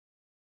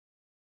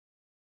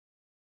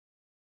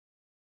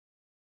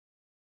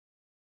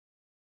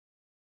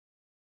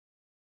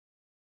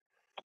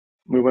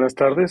Muy buenas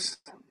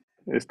tardes.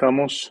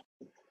 Estamos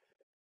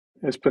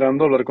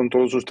esperando hablar con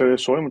todos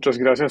ustedes hoy. Muchas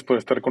gracias por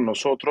estar con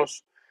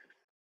nosotros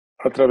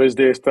a través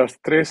de estas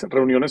tres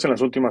reuniones en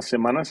las últimas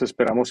semanas.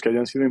 Esperamos que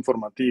hayan sido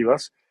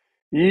informativas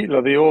y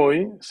la de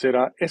hoy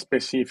será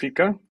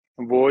específica.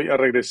 Voy a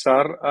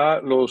regresar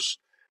a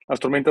las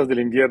tormentas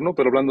del invierno,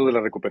 pero hablando de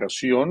la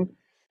recuperación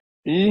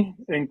y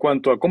en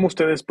cuanto a cómo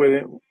ustedes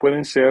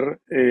pueden ser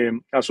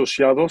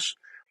asociados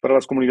para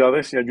las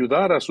comunidades y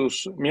ayudar a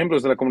sus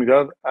miembros de la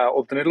comunidad a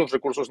obtener los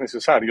recursos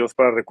necesarios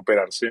para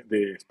recuperarse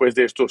después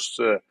de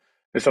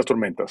estas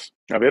tormentas.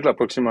 A ver, la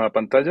próxima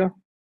pantalla.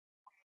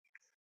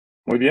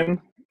 Muy bien.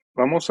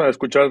 Vamos a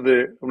escuchar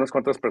de unas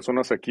cuantas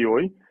personas aquí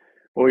hoy.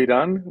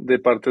 Oirán de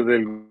parte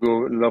de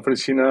la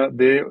Oficina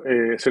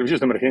de Servicios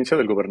de Emergencia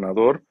del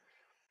Gobernador,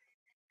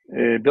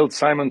 Bill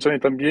Simonson, y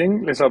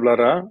también les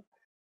hablará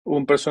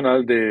un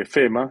personal de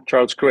FEMA,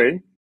 Charles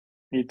Gray,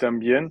 y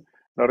también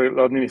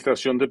la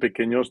Administración de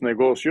Pequeños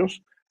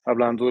Negocios,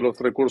 hablando de los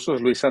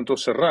recursos, Luis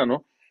Santos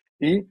Serrano,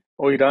 y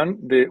oirán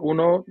de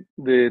uno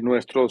de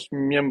nuestros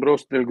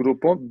miembros del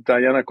grupo,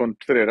 Diana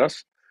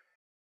Contreras,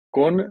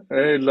 con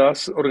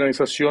las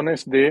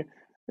organizaciones de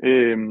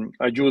eh,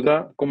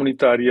 ayuda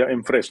comunitaria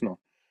en Fresno.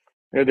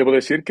 Debo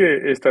decir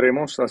que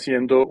estaremos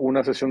haciendo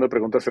una sesión de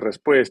preguntas y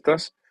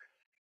respuestas.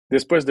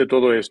 Después de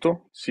todo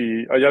esto,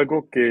 si hay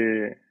algo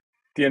que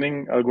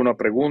tienen alguna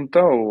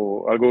pregunta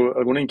o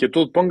alguna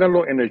inquietud,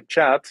 pónganlo en el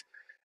chat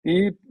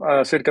y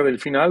acerca del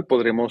final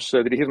podremos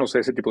dirigirnos a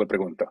ese tipo de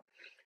pregunta.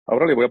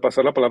 Ahora le voy a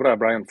pasar la palabra a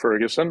Brian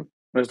Ferguson,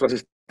 nuestro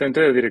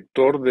asistente de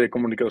director de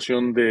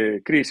comunicación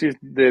de crisis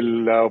de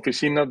la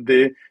Oficina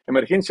de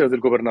Emergencias del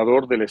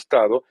Gobernador del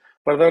Estado,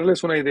 para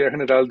darles una idea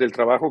general del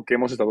trabajo que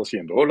hemos estado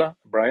haciendo. Hola,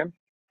 Brian.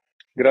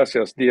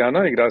 Gracias,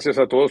 Diana, y gracias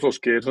a todos los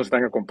que nos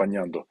están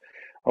acompañando.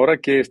 Ahora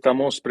que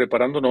estamos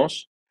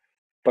preparándonos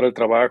para el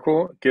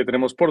trabajo que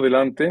tenemos por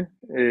delante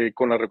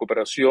con la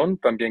recuperación,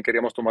 también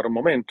queríamos tomar un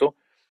momento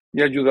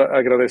y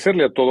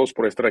agradecerle a todos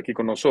por estar aquí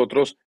con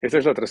nosotros. Esta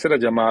es la tercera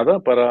llamada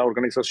para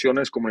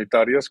organizaciones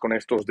comunitarias con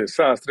estos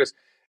desastres.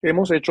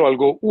 Hemos hecho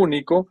algo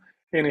único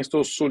en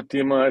estas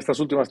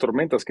últimas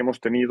tormentas que hemos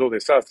tenido,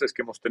 desastres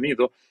que hemos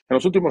tenido. En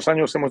los últimos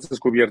años hemos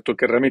descubierto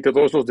que realmente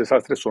todos los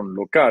desastres son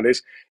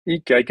locales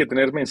y que hay que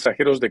tener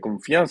mensajeros de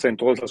confianza en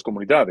todas las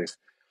comunidades.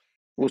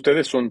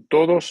 Ustedes son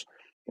todos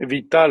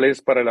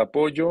vitales para el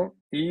apoyo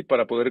y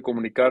para poder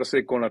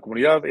comunicarse con la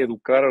comunidad,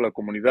 educar a la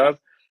comunidad,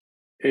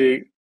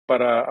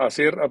 para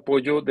hacer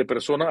apoyo de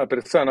persona a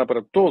persona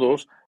para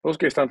todos los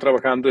que están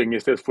trabajando en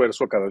este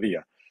esfuerzo cada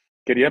día.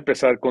 Quería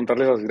empezar a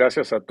contarles las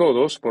gracias a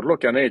todos por lo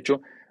que han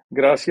hecho.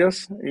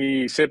 Gracias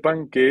y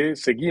sepan que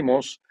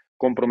seguimos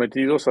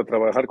comprometidos a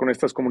trabajar con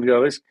estas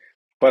comunidades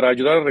para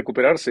ayudar a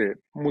recuperarse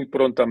muy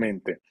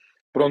prontamente.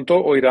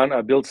 Pronto oirán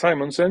a Bill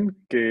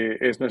Simonson, que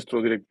es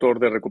nuestro director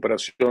de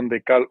recuperación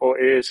de Cal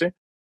OES.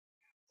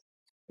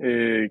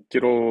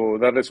 Quiero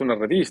darles una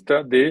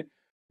revista de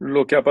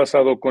lo que ha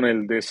pasado con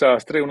el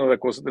desastre. Una de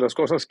las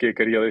cosas que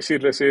quería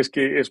decirles es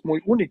que es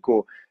muy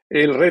único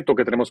el reto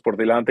que tenemos por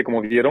delante. Como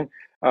vieron,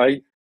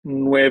 hay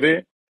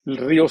 9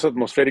 ríos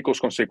atmosféricos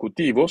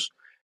consecutivos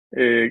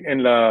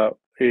en la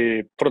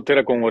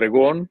frontera con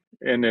Oregón,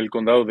 en el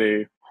condado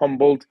de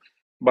Humboldt,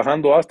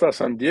 bajando hasta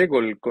San Diego,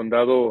 el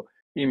condado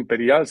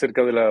imperial,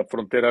 cerca de la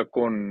frontera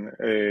con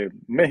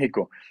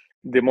México.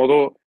 De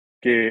modo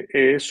que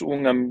es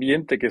un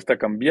ambiente que está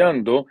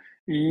cambiando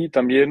y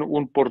también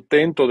un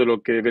portento de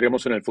lo que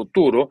veremos en el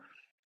futuro,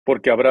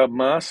 porque habrá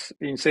más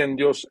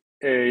incendios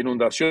e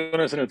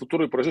inundaciones en el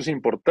futuro, y por eso es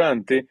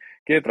importante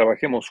que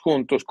trabajemos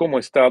juntos como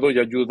Estado y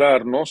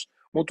ayudarnos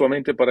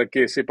mutuamente para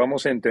que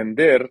sepamos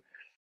entender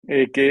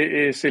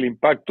qué es el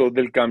impacto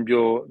del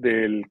cambio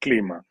del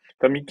clima.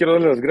 También quiero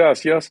dar las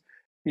gracias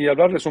y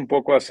hablarles un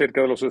poco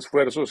acerca de los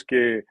esfuerzos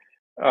que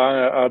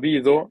ha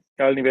habido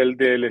al nivel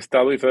del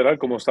Estado y federal.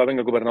 Como saben,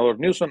 el gobernador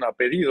Newsom ha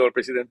pedido al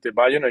presidente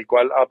Biden, el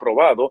cual ha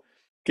aprobado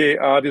que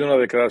ha habido una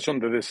declaración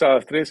de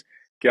desastres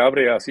que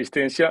abre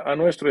asistencia a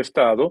nuestro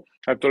Estado.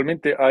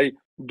 Actualmente hay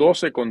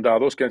 12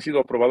 condados que han sido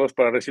aprobados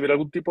para recibir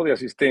algún tipo de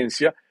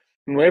asistencia.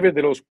 9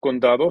 de los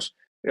condados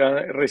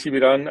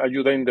recibirán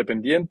ayuda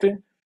independiente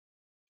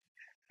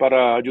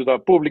para ayuda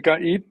pública,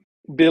 y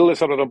Bill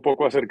les hablará un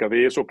poco acerca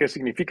de eso, qué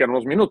significa en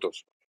unos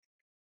minutos.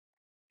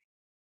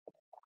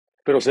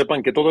 Pero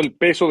sepan que todo el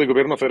peso del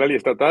gobierno federal y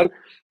estatal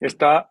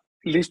está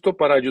listo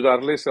para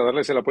ayudarles a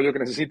darles el apoyo que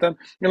necesitan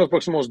en los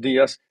próximos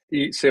días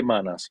y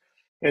semanas.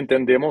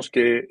 Entendemos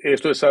que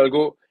esto es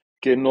algo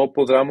que no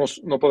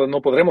podremos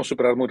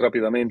superar muy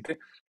rápidamente,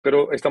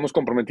 pero estamos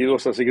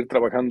comprometidos a seguir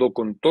trabajando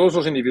con todos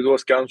los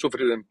individuos que han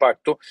sufrido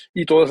impacto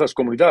y todas las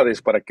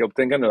comunidades para que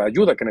obtengan la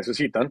ayuda que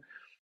necesitan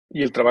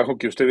y el trabajo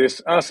que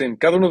ustedes hacen.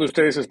 Cada uno de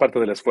ustedes es parte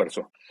del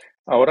esfuerzo.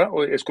 Ahora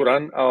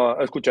escucharán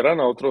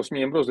a otros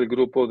miembros del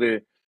grupo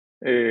de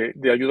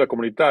ayuda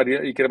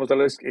comunitaria, y queremos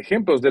darles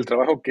ejemplos del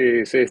trabajo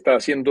que se está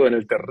haciendo en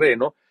el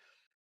terreno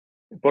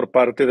por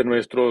parte de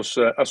nuestros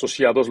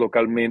asociados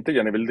localmente y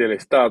a nivel del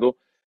Estado,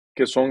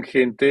 que son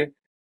gente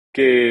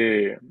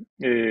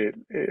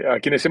a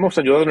quienes hemos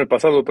ayudado en el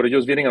pasado, pero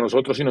ellos vienen a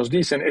nosotros y nos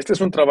dicen, este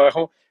es un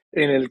trabajo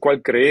en el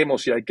cual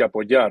creemos y hay que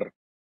apoyar.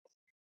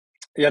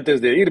 Y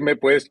antes de irme,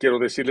 pues quiero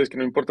decirles que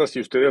no importa si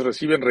ustedes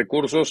reciben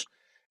recursos,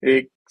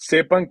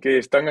 sepan que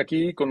están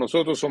aquí con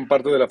nosotros, son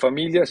parte de la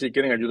familia. Si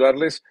quieren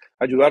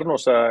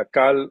ayudarnos a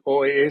Cal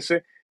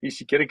OES, y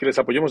si quieren que les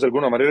apoyemos de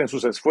alguna manera en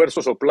sus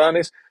esfuerzos o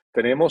planes,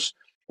 tenemos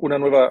una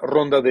nueva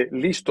ronda de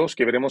listos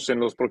que veremos en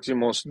los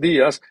próximos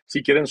días.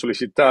 Si quieren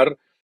solicitar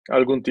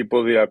algún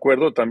tipo de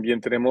acuerdo,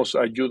 también tenemos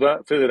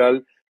ayuda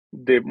federal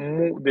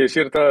de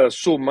cierta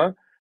suma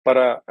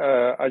para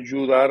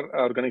ayudar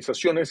a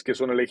organizaciones que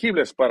son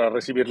elegibles para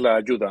recibir la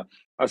ayuda.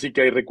 Así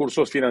que hay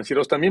recursos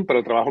financieros también para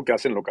el trabajo que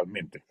hacen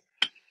localmente.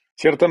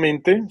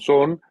 Ciertamente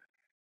son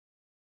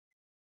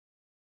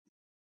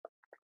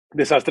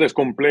desastres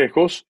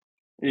complejos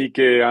y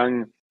que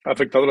han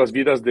afectado las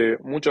vidas de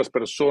muchas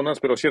personas,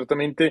 pero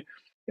ciertamente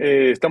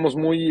estamos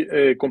muy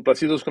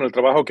complacidos con el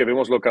trabajo que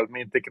vemos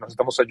localmente, que nos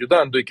estamos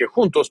ayudando y que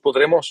juntos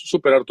podremos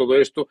superar todo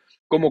esto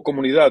como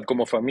comunidad,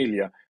 como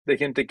familia, de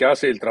gente que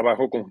hace el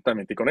trabajo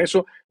conjuntamente. Y con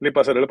eso le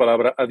pasaré la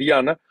palabra a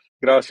Diana.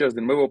 Gracias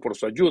de nuevo por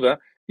su ayuda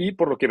y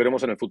por lo que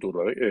veremos en el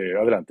futuro.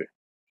 Adelante.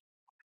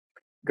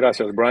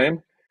 Gracias,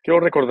 Brian. Quiero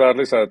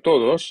recordarles a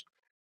todos.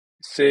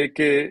 Sé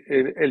que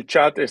el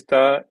chat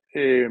está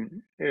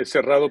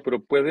cerrado,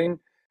 pero pueden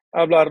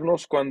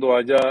hablarnos cuando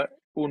haya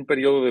un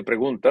periodo de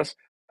preguntas.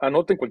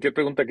 Anoten cualquier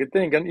pregunta que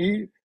tengan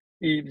y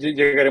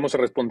llegaremos a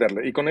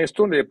responderle. Y con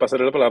esto le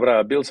pasaré la palabra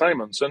a Bill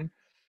Simonson,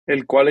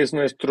 el cual es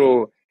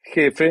nuestro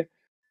jefe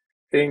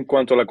en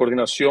cuanto a la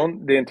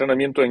coordinación de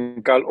entrenamiento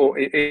en Cal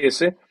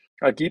OES.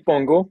 Aquí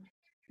pongo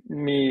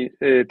mi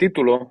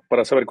título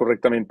para saber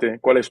correctamente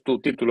cuál es tu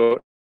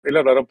título. Él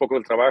hablará un poco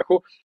del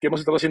trabajo que hemos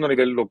estado haciendo a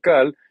nivel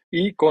local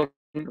y con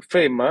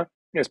FEMA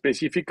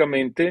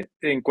específicamente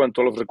en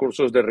cuanto a los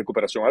recursos de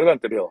recuperación.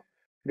 Adelante, Bill.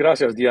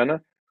 Gracias,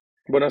 Diana.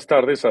 Buenas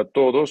tardes a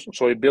todos.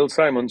 Soy Bill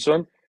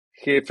Simonson,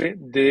 jefe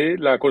de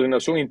la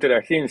coordinación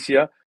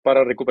interagencia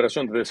para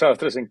recuperación de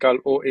desastres en Cal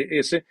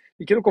OES,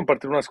 y quiero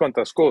compartir unas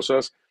cuantas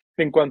cosas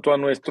en cuanto a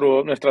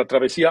nuestra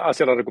travesía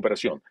hacia la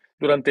recuperación.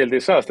 Durante el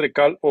desastre,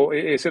 Cal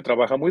OES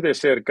trabaja muy de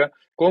cerca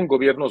con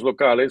gobiernos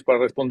locales para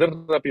responder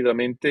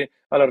rápidamente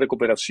a la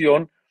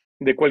recuperación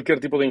de cualquier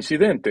tipo de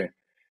incidente.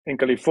 En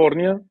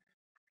California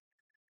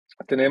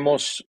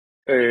tenemos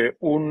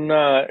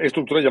una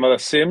estructura llamada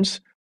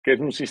SIMS, que es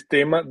un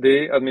sistema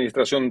de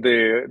administración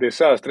de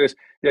desastres,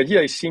 y allí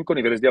hay 5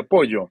 niveles de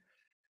apoyo.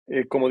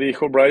 Como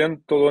dijo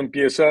Brian, todo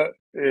empieza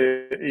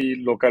y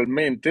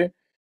localmente,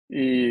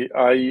 y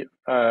hay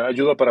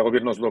ayuda para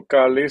gobiernos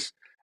locales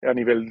a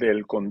nivel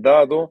del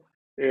condado,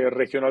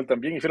 regional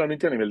también, y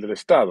finalmente a nivel del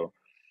estado.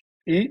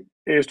 Y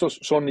estos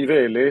son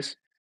niveles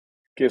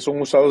que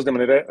son usados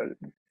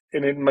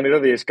en manera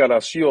de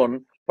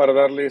escalación para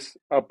darles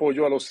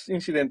apoyo a los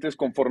incidentes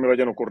conforme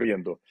vayan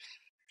ocurriendo.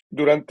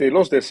 Durante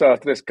los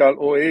desastres, Cal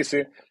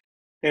OES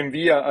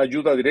envía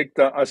ayuda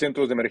directa a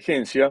centros de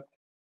emergencia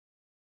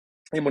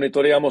y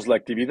monitoreamos la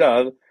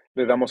actividad.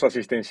 Le damos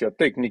asistencia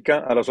técnica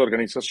a las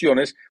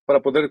organizaciones para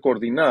poder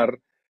coordinar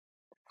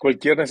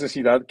cualquier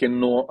necesidad que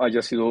no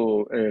haya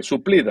sido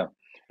suplida.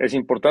 Es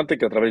importante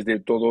que a través de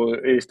todo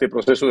este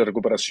proceso de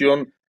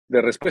recuperación,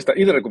 de respuesta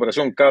y de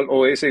recuperación, Cal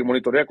OS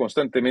monitorea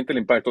constantemente el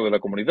impacto de la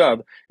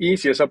comunidad y,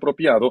 si es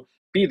apropiado,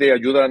 pide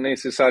ayuda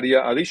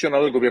necesaria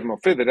adicional al gobierno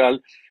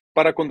federal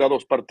para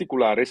condados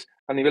particulares,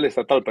 a nivel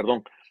estatal,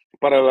 perdón,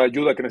 para la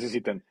ayuda que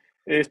necesiten.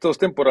 Estos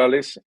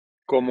temporales,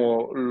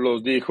 como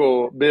los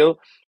dijo Bill,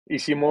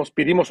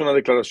 pedimos una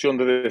declaración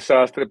de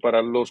desastre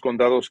para los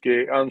condados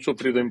que han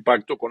sufrido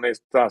impacto con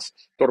estas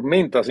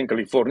tormentas en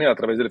California a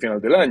través del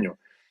final del año.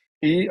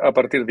 Y a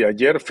partir de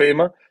ayer,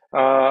 FEMA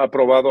ha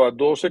aprobado a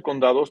 12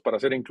 condados para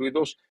ser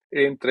incluidos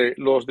entre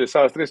los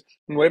desastres.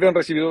 9 han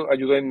recibido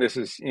ayuda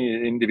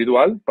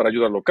individual para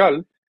ayuda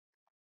local.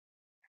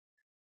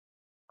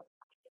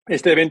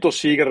 Este evento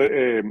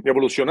sigue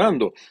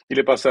evolucionando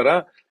y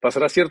pasará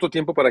cierto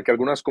tiempo para que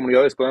algunas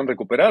comunidades puedan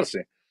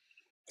recuperarse.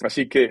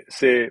 Así que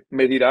se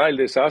medirá el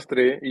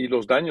desastre y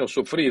los daños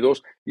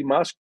sufridos, y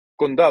más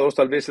condados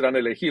tal vez serán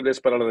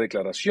elegibles para la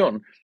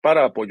declaración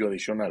para apoyo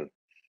adicional.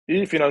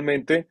 Y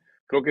finalmente,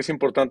 creo que es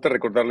importante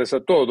recordarles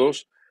a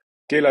todos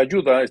que la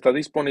ayuda está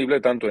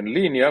disponible tanto en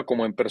línea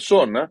como en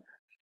persona.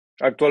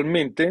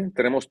 Actualmente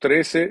tenemos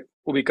 13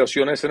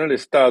 ubicaciones en el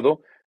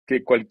estado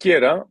que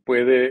cualquiera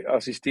puede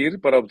asistir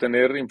para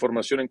obtener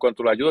información en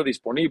cuanto a la ayuda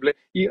disponible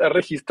y a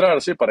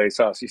registrarse para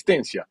esa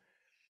asistencia.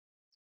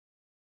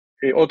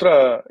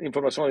 Otra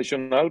información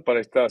adicional para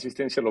esta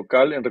asistencia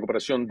local en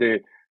recuperación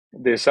de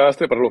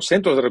desastre, para los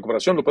centros de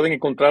recuperación, lo pueden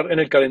encontrar en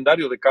el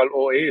calendario de Cal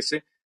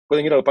OES.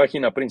 Pueden ir a la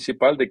página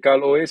principal de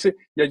Cal OES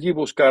y allí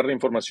buscar la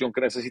información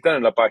que necesitan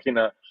en la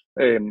página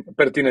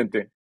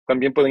pertinente.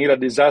 También pueden ir a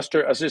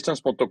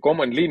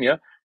disasterassistance.com en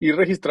línea y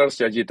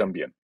registrarse allí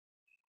también.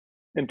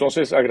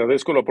 Entonces,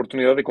 agradezco la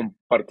oportunidad de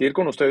compartir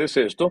con ustedes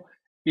esto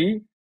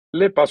y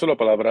le paso la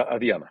palabra a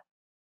Diana.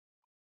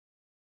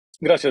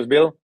 Gracias,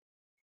 Bill.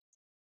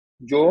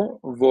 Yo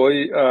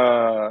voy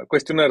a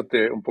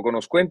cuestionarte un poco.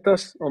 ¿Nos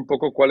cuentas un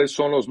poco cuáles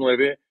son los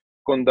 9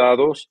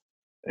 condados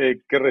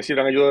que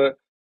reciben ayuda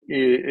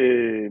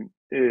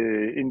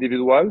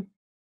individual?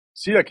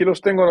 Sí, aquí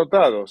los tengo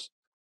anotados.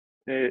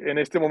 En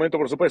este momento,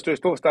 por supuesto,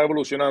 esto está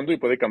evolucionando y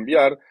puede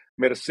cambiar.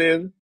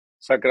 Merced,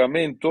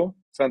 Sacramento,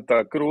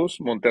 Santa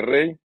Cruz,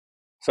 Monterrey,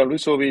 San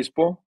Luis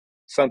Obispo,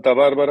 Santa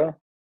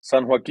Bárbara,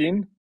 San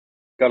Joaquín,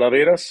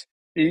 Calaveras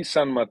y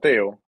San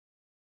Mateo.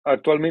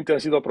 Actualmente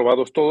han sido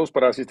aprobados todos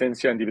para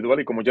asistencia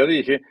individual y, como ya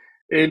dije,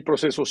 el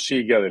proceso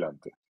sigue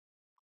adelante.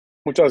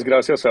 Muchas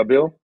gracias,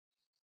 Abel.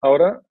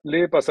 Ahora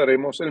le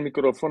pasaremos el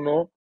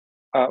micrófono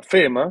a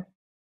FEMA,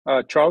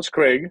 a Charles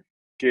Craig,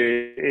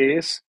 que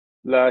es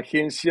la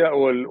agencia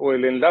o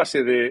el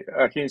enlace de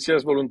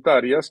agencias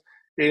voluntarias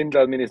en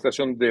la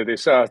administración de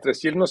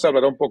desastres. Y él nos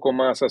hablará un poco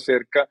más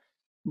acerca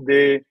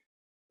de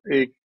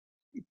eh,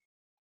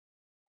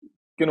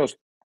 que nos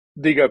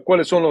diga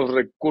cuáles son los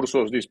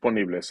recursos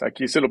disponibles.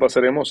 Aquí se lo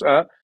pasaremos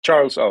a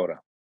Charles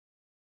ahora.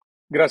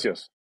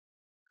 Gracias.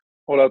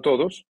 Hola a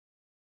todos.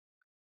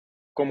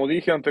 Como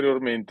dije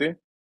anteriormente,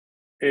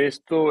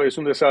 esto es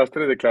un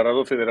desastre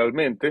declarado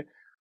federalmente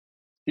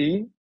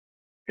y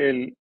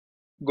el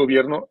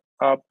gobierno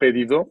ha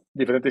pedido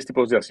diferentes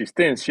tipos de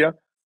asistencia,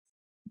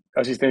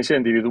 asistencia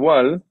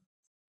individual,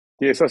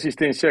 y es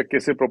asistencia que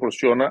se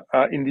proporciona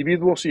a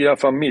individuos y a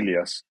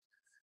familias.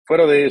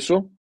 Fuera de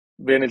eso,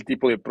 ven el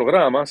tipo de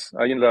programas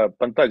ahí en la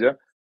pantalla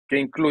que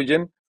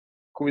incluyen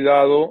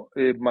cuidado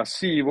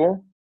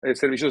masivo,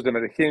 servicios de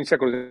emergencia,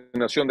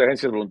 coordinación de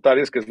agencias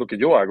voluntarias, que es lo que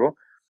yo hago.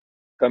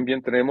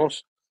 También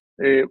tenemos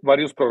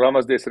varios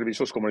programas de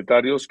servicios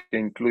comunitarios que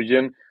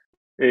incluyen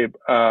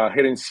a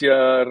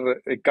gerenciar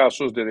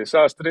casos de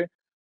desastre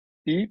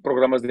y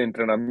programas de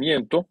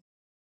entrenamiento,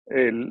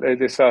 el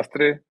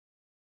desastre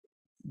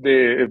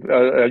de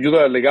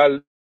ayuda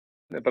legal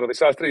para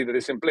desastre y de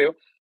desempleo,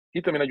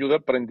 y también ayuda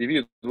para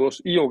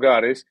individuos y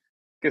hogares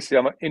que se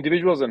llama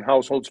Individuals and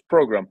Households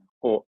Program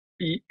o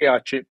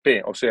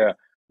IHP, o sea,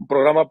 un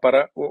programa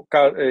para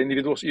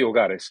individuos y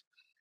hogares.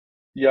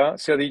 Ya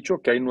se ha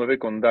dicho que hay 9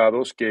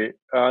 condados que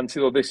han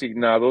sido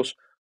designados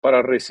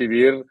para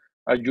recibir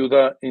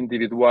ayuda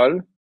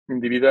individual,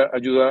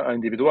 ayuda a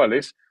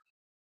individuales,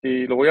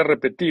 y lo voy a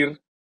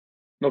repetir,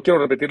 no quiero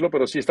repetirlo,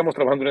 pero sí estamos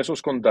trabajando en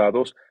esos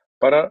condados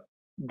para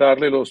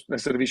darle los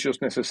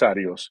servicios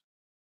necesarios.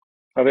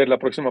 A ver, la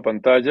próxima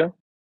pantalla.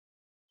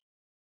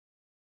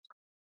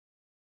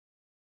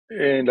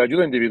 En la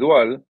ayuda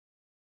individual,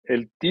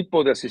 el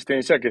tipo de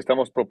asistencia que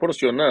estamos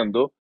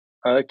proporcionando,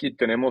 aquí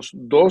tenemos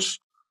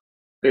dos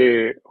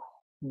eh,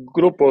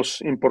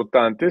 grupos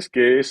importantes,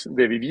 que es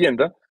de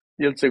vivienda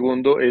y el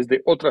segundo es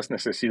de otras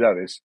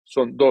necesidades.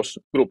 Son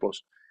 2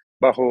 grupos.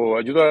 Bajo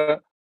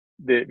ayuda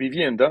de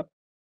vivienda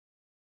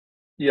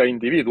y a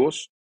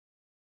individuos,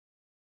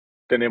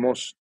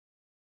 tenemos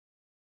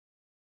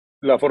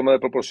la forma de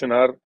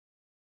proporcionar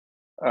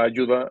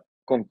ayuda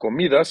con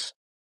comidas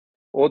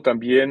o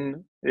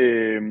también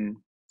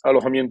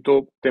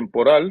alojamiento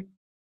temporal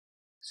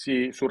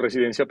si su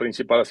residencia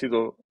principal ha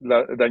sido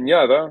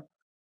dañada.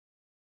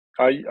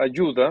 Hay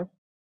ayuda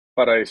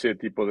para ese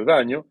tipo de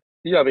daño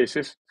y a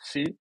veces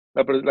si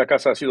la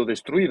casa ha sido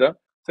destruida,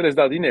 se les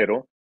da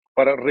dinero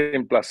para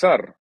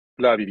reemplazar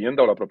la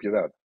vivienda o la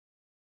propiedad.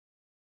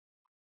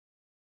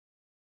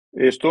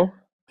 Esto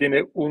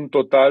tiene un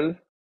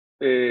total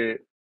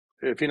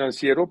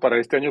financiero para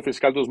este año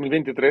fiscal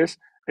 2023.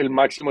 El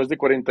máximo es de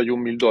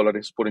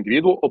 $41,000 por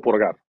individuo o por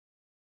hogar.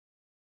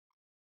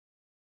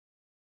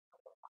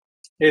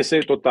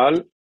 Ese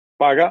total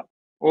paga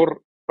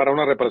para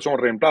una reparación o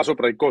reemplazo,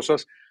 pero hay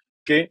cosas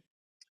que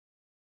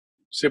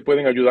se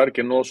pueden ayudar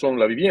que no son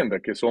la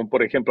vivienda, que son,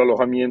 por ejemplo,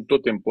 alojamiento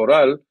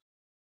temporal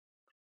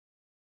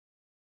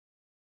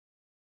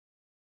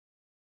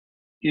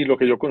y lo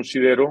que yo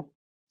considero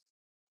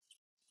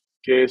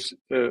que es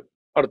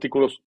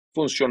artículos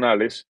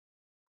funcionales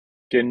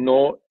que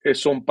no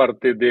son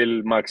parte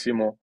del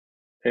máximo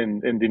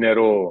en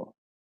dinero.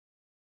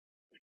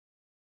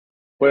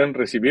 Pueden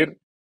recibir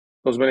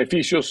los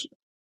beneficios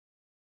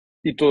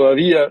y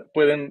todavía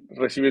pueden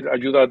recibir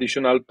ayuda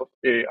adicional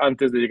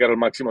antes de llegar al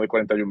máximo de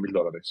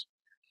 $41,000.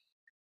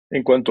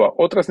 En cuanto a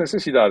otras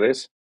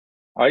necesidades,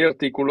 hay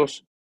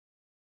artículos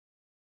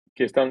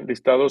que están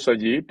listados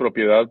allí: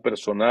 propiedad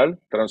personal,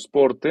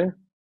 transporte,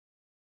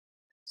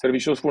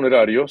 servicios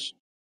funerarios,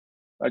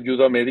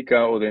 ayuda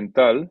médica o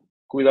dental,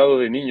 cuidado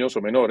de niños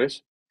o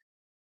menores.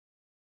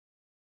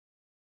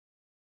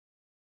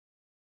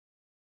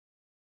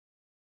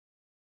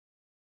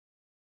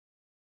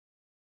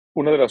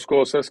 Una de las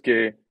cosas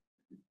que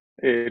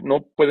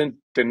no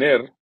pueden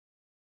tener,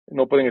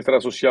 no pueden estar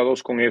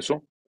asociados con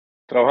eso.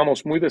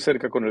 Trabajamos muy de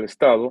cerca con el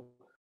Estado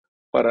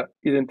para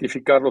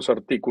identificar los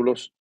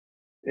artículos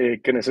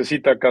que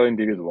necesita cada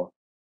individuo.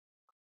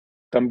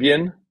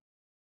 También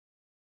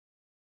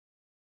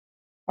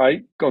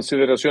hay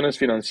consideraciones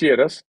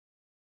financieras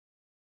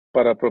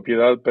para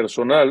propiedad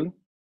personal,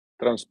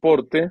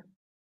 transporte,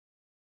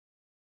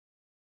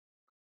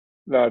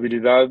 la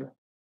habilidad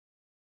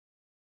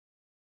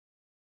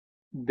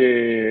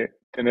de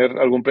tener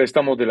algún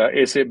préstamo de la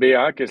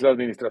SBA, que es la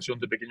Administración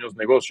de Pequeños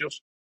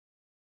Negocios.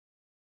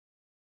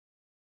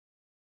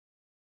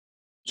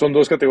 Son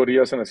dos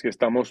categorías en las que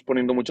estamos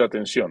poniendo mucha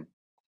atención.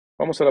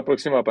 Vamos a la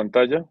próxima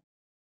pantalla.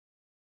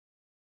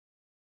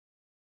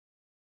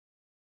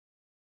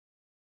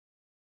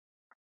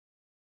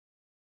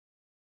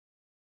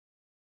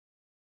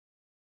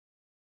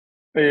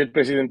 El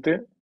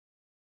presidente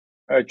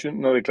ha hecho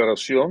una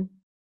declaración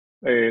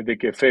de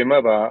que FEMA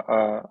va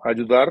a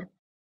ayudar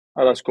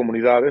a las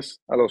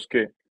comunidades, a los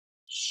que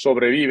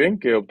sobreviven,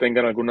 que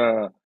obtengan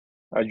alguna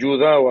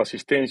ayuda o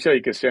asistencia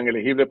y que sean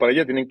elegibles para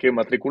ella, tienen que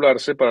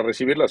matricularse para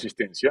recibir la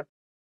asistencia.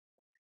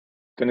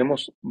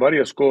 Tenemos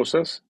varias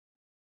cosas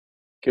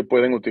que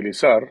pueden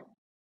utilizar.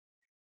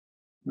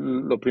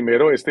 Lo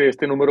primero,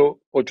 este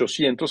número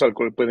 800 al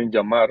cual pueden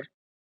llamar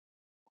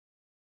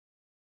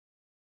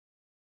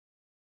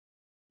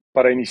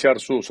para iniciar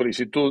su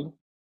solicitud.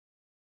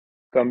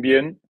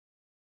 También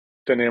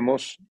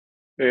tenemos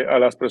a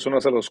las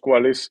personas a las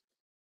cuales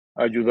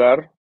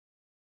ayudar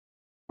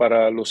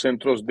para los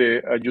centros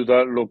de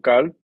ayuda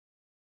local.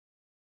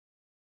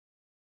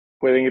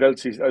 Pueden ir al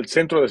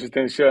centro de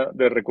asistencia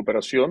de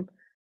recuperación.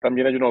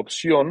 También hay una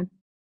opción.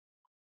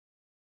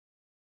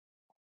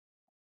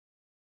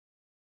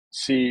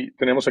 Si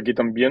tenemos aquí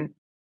también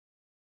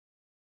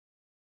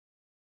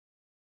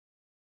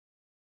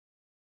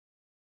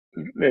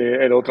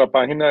la otra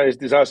página es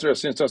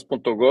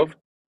disasterassistance.gov.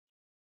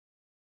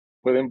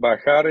 Pueden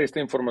bajar esta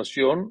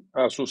información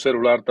a su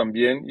celular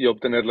también y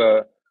obtener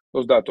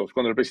los datos.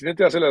 Cuando el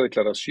presidente hace la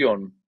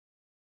declaración,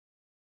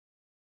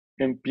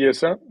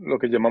 empieza lo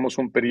que llamamos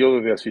un periodo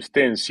de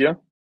asistencia.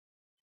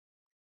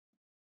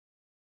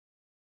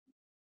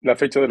 La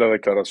fecha de la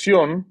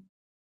declaración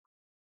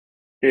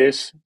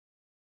es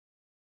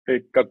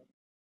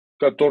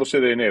 14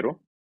 de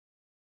enero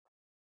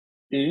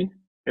y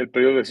el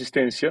periodo de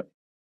asistencia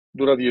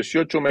dura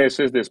 18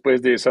 meses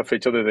después de esa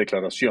fecha de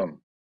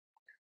declaración.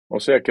 O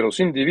sea que los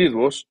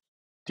individuos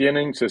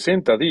tienen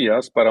 60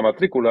 días para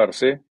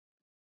matricularse,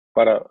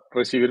 para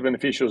recibir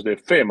beneficios de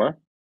FEMA,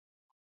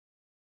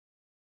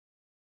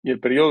 y el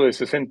periodo de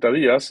 60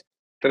 días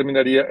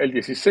terminaría el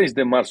 16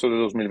 de marzo de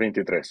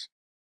 2023.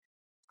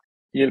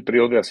 Y el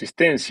periodo de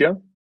asistencia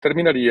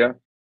terminaría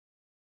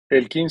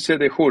el 15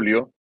 de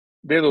julio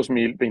de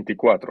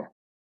 2024.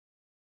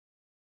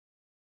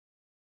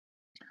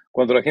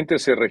 Cuando la gente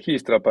se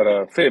registra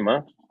para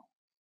FEMA,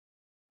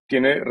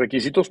 tiene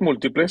requisitos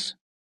múltiples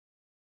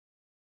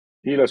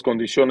y las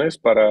condiciones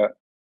para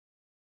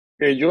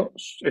ello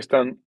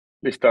están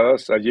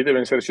listadas allí.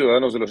 Deben ser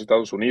ciudadanos de los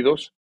Estados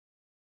Unidos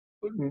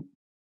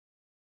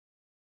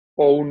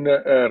o un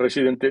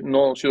residente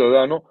no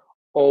ciudadano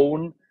o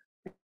un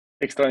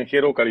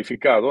extranjero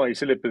calificado. Ahí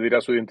se le pedirá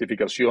su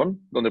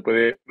identificación, donde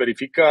puede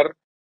verificar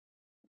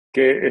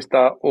que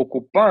está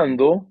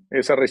ocupando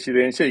esa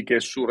residencia y que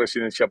es su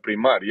residencia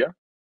primaria.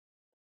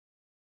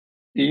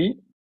 Y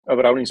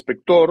habrá un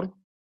inspector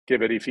que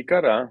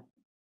verificará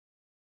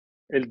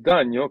el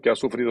daño que ha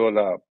sufrido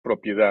la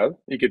propiedad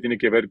y que tiene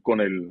que ver con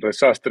el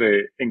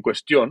desastre en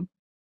cuestión,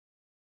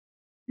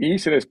 y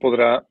se les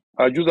podrá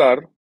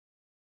ayudar.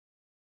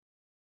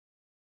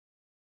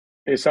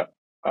 Esa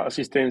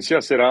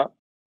asistencia será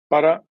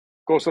para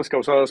cosas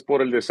causadas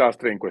por el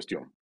desastre en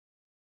cuestión.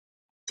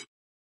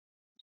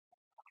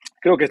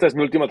 Creo que esta es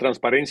mi última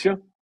transparencia.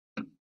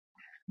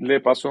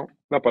 Le paso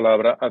la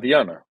palabra a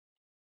Diana.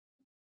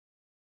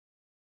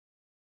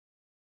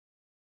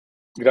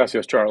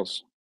 Gracias,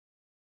 Charles.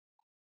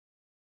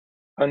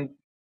 Han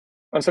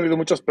salido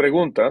muchas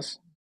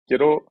preguntas.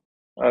 Quiero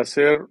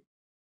hacer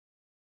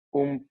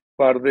un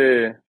par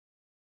de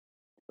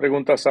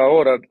preguntas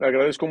ahora.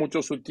 Agradezco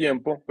mucho su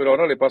tiempo, pero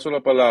ahora le paso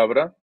la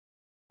palabra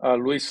a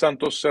Luis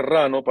Santos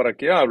Serrano para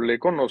que hable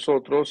con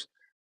nosotros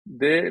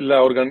de la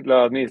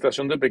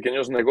Administración de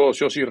Pequeños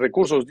Negocios y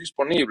recursos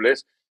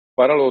disponibles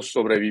para los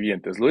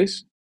sobrevivientes.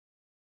 Luis.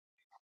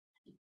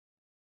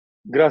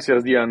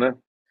 Gracias, Diana,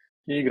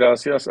 y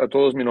gracias a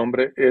todos. Mi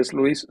nombre es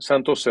Luis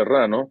Santos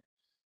Serrano.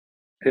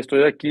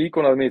 Estoy aquí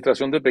con la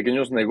Administración de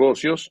Pequeños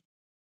Negocios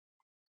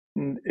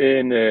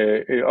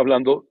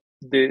hablando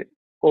de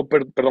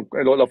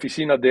la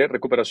Oficina de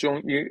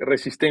Recuperación y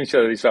Resistencia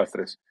de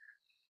Desastres.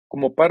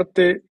 Como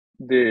parte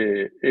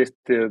de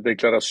esta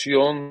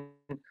declaración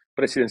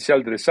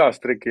presidencial de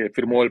desastre que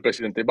firmó el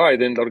presidente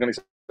Biden, la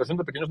Organización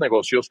de Pequeños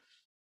Negocios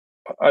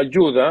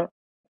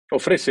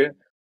ofrece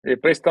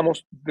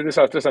préstamos de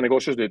desastres a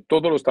negocios de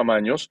todos los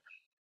tamaños,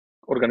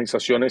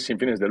 organizaciones sin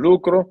fines de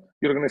lucro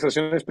y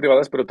organizaciones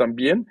privadas, pero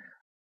también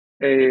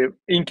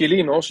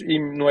inquilinos y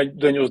no hay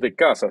dueños de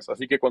casas.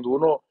 Así que cuando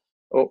uno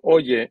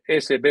oye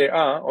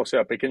SBA, o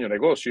sea, pequeño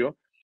negocio,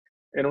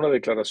 en una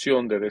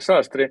declaración de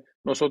desastre,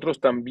 nosotros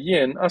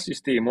también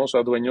asistimos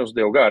a dueños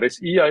de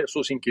hogares y a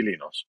sus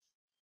inquilinos.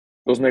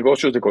 Los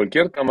negocios de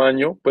cualquier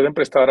tamaño pueden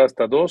prestar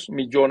hasta $2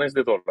 millones.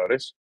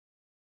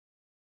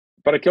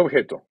 ¿Para qué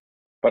objeto?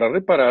 Para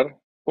reparar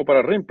o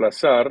para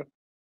reemplazar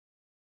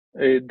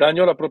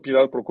daño a la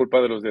propiedad por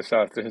culpa de los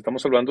desastres.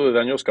 Estamos hablando de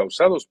daños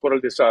causados por el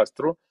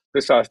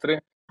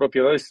desastre,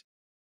 propiedades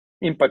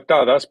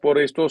impactadas por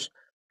estas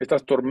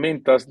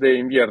tormentas de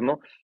invierno,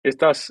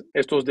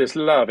 estos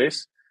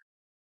deslaves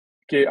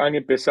que han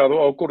empezado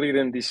a ocurrir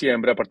en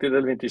diciembre, a partir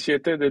del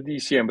 27 de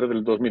diciembre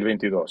del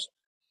 2022.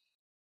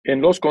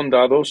 En los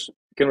condados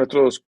que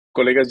nuestros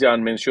colegas ya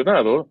han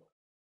mencionado,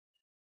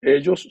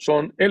 ellos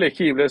son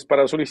elegibles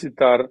para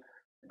solicitar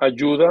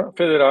ayuda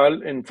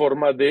federal en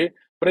forma de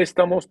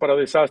préstamos para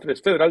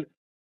desastres federal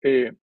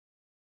eh,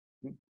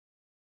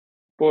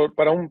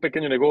 para un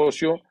pequeño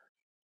negocio,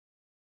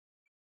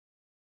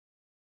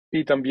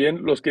 y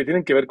también los que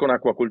tienen que ver con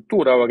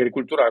acuacultura o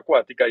agricultura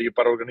acuática, y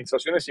para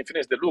organizaciones sin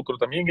fines de lucro.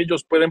 También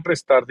ellos pueden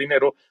prestar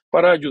dinero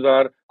para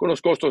ayudar con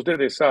los costos de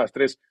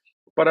desastres,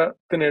 para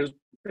tener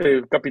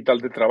capital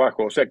de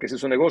trabajo. O sea que si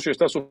su negocio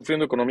está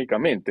sufriendo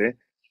económicamente,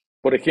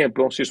 por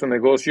ejemplo, si su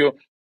negocio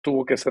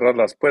tuvo que cerrar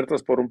las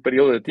puertas por un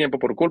periodo de tiempo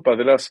por culpa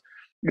de las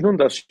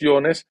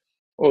inundaciones,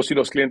 o si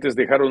los clientes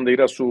dejaron de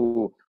ir a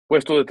su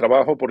puesto de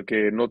trabajo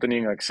porque no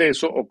tenían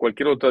acceso, o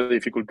cualquier otra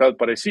dificultad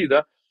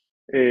parecida,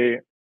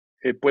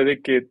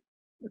 puede que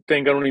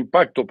tengan un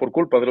impacto por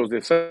culpa de los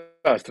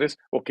desastres,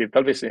 o que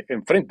tal vez se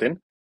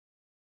enfrenten.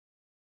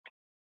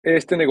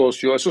 Este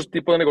negocio, esos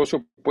tipos de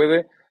negocio,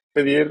 puede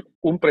pedir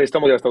un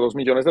préstamo de hasta $2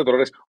 millones,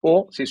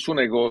 o si su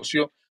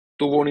negocio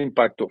tuvo un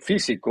impacto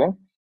físico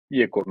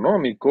y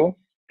económico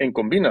en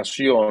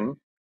combinación,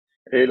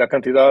 la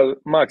cantidad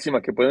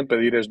máxima que pueden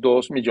pedir es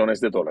 $2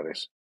 millones.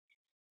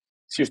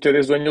 Si usted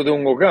es dueño de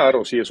un hogar,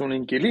 o si es un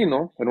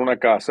inquilino en una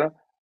casa,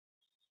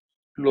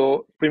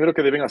 lo primero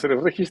que deben hacer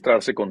es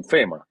registrarse con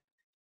FEMA.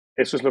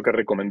 Eso es lo que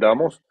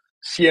recomendamos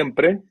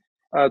siempre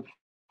a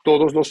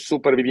todos los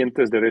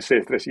supervivientes de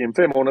desastres. Y en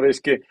FEMA, una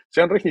vez que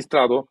se han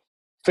registrado,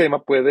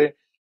 FEMA puede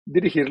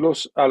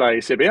dirigirlos a la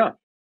SBA.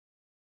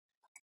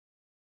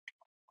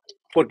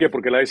 ¿Por qué?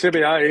 Porque la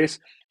SBA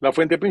es la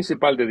fuente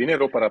principal de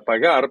dinero para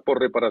pagar por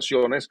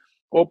reparaciones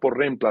o por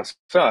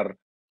reemplazar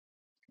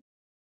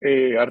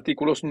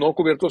artículos no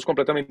cubiertos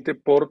completamente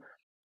por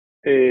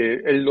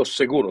los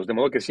seguros. De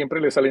modo que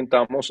siempre les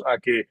alentamos a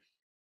que,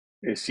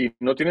 si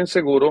no tienen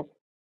seguro,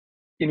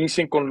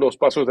 inicien con los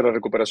pasos de la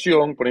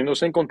recuperación,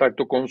 poniéndose en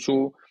contacto con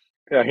su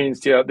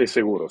agencia de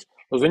seguros.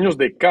 Los dueños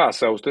de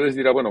casa, ustedes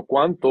dirán, bueno,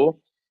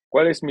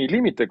 ¿cuál es mi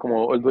límite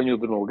como el dueño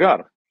de un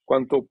hogar?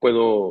 ¿Cuánto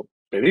puedo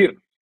pedir?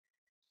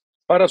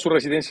 Para su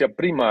residencia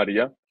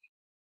primaria,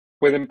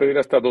 pueden pedir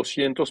hasta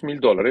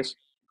 $200,000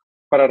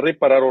 para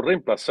reparar o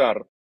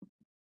reemplazar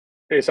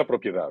esa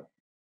propiedad.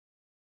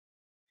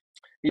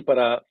 Y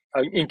para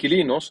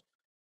inquilinos,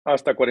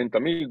 hasta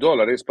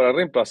 $40,000 para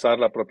reemplazar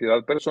la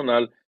propiedad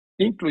personal,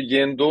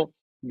 incluyendo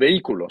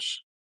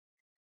vehículos.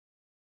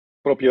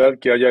 Propiedad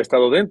que haya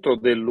estado dentro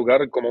del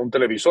lugar, como un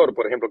televisor,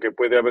 por ejemplo, que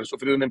puede haber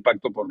sufrido un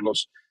impacto por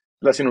las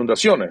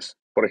inundaciones,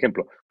 por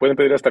ejemplo. Pueden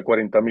pedir hasta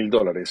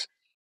 $40,000.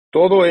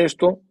 Todo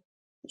esto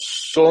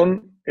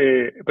son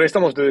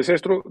préstamos de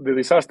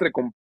desastre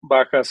con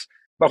bajos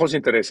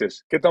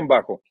intereses. ¿Qué tan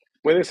bajo?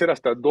 Puede ser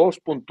hasta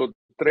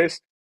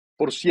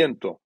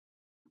 2.3%.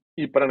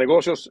 Y para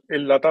negocios,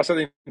 la tasa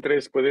de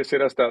interés puede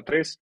ser hasta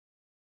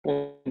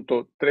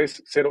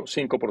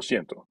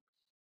 3.305%.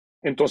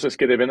 Entonces,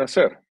 ¿qué deben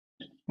hacer?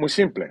 Muy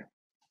simple.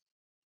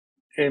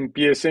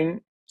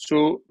 Empiecen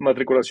su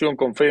matriculación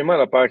con FEMA.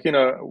 La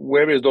página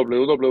web es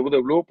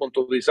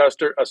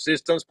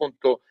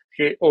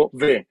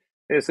www.disasterassistance.gov.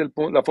 Es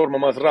la forma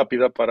más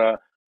rápida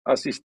para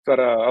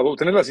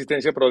obtener la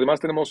asistencia, pero además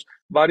tenemos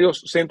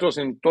varios centros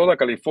en toda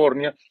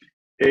California,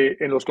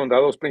 en los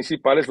condados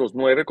principales, los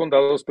 9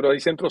 condados, pero hay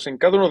centros en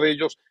cada uno de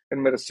ellos.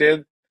 En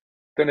Merced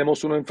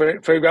tenemos uno, en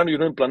Fairground y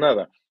uno en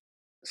Planada.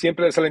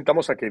 Siempre les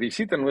alentamos a que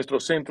visiten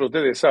nuestros centros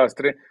de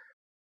desastre,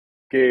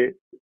 que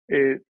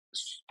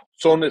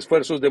son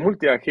esfuerzos de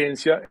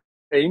multiagencia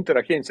e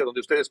interagencia, donde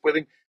ustedes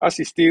pueden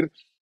asistir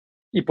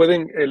y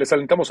les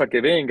alentamos a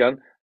que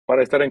vengan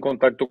para estar en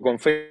contacto con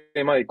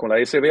FEMA y con la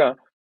SBA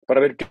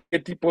para ver qué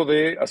tipo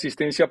de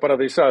asistencia para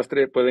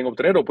desastre pueden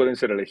obtener o pueden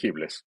ser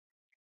elegibles.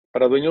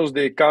 Para dueños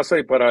de casa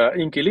y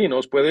para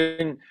inquilinos,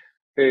 pueden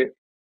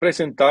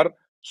presentar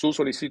su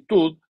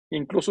solicitud,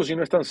 incluso si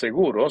no están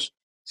seguros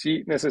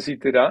si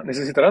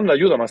necesitarán la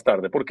ayuda más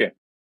tarde. ¿Por qué?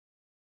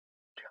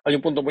 Hay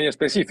un punto muy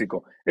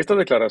específico. Esta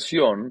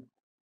declaración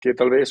que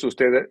tal vez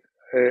usted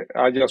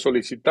haya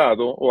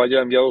solicitado o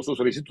haya enviado su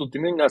solicitud,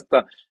 tienen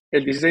hasta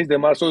el 16 de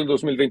marzo del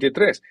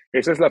 2023.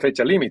 Esa es la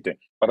fecha límite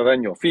para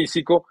daño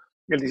físico,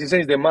 el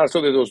 16 de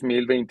marzo de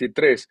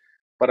 2023,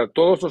 para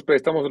todos los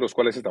préstamos de los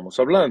cuales estamos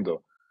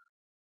hablando.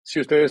 Si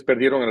ustedes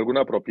perdieron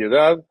alguna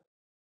propiedad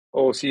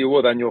o si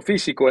hubo daño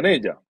físico en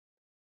ella,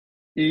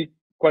 y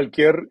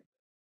cualquier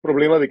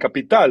problema de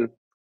capital,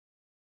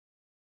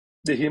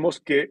 dijimos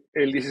que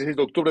el 16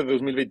 de octubre de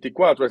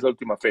 2024 es la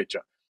última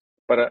fecha.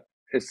 Para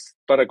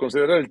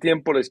considerar el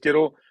tiempo, les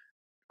quiero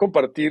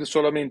compartir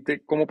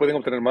solamente cómo pueden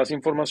obtener más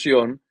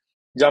información.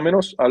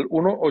 Llámenos al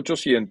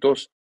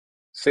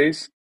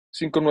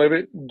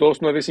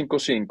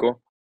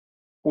 1-800-659-2955,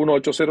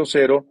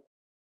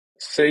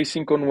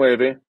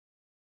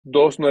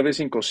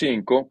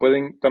 1-800-659-2955.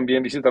 Pueden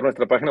también visitar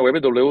nuestra página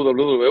web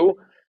www.sba.gov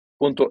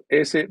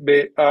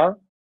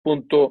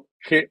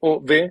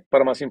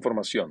para más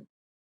información.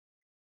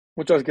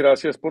 Muchas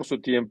gracias por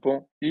su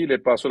tiempo y le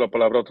paso la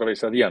palabra otra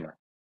vez a Diana.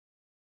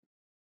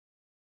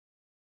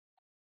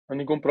 No hay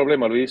ningún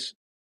problema, Luis.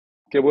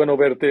 Qué bueno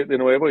verte de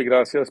nuevo y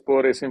gracias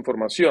por esa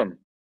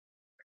información.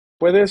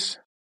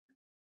 ¿Podrías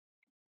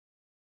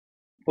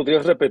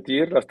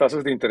repetir las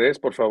tasas de interés,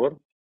 por favor?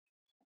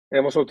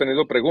 Hemos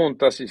obtenido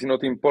preguntas y si no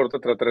te importa,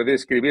 trataré de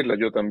escribirlas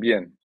yo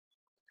también.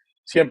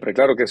 Siempre,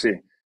 claro que sí.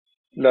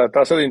 La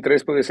tasa de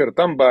interés puede ser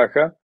tan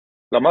baja,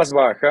 la más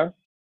baja,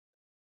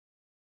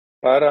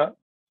 para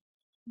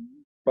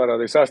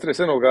desastres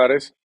en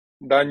hogares,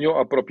 daño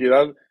a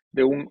propiedad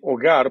de un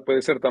hogar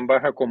puede ser tan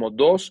baja como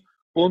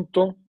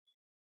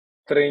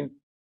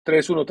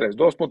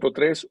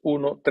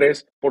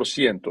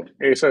 2.313%.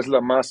 Esa es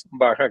la más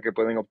baja que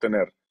pueden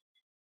obtener.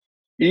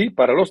 Y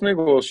para los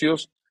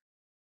negocios,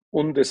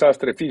 un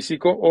desastre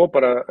físico o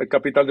para el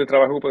capital de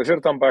trabajo puede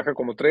ser tan baja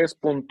como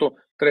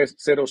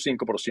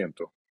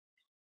 3.305%.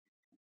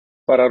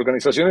 Para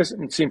organizaciones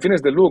sin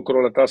fines de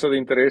lucro, la tasa de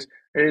interés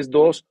es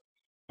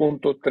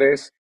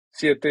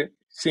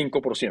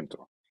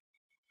 2.375%.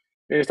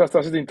 Estas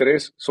tasas de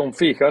interés son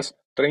fijas,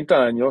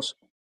 30 años.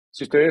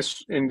 Si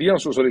ustedes envían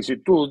su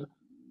solicitud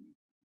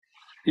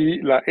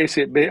y la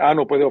SBA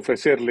no puede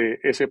ofrecerle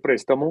ese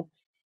préstamo,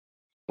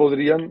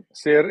 podrían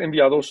ser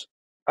enviados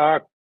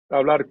a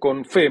hablar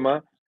con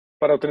FEMA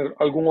para obtener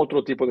algún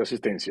otro tipo de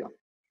asistencia.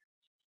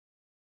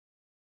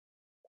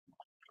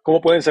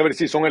 ¿Cómo pueden saber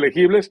si son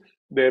elegibles?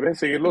 Deben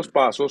seguir los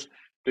pasos.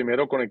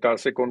 Primero,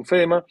 conectarse con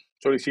FEMA,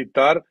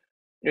 solicitar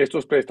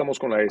estos préstamos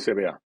con la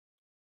SBA.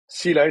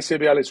 Si la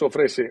SBA les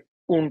ofrece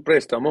un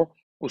préstamo,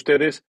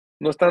 ustedes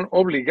no están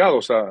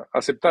obligados a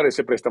aceptar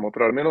ese préstamo,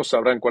 pero al menos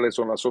sabrán cuáles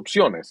son las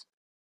opciones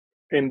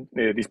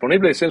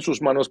disponibles en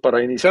sus manos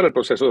para iniciar el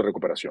proceso de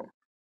recuperación.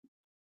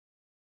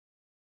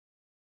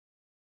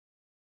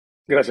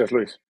 Gracias,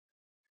 Luis.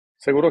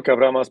 Seguro que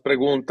habrá más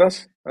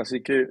preguntas,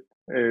 así que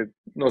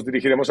nos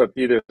dirigiremos a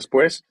ti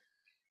después.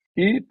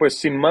 Y pues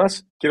sin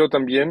más, quiero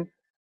también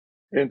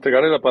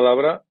entregarle la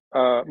palabra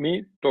a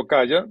mi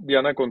tocaya,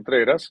 Diana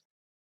Contreras.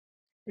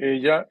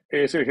 Ella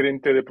es el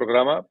gerente de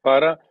programa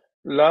para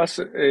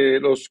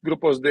los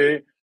grupos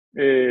de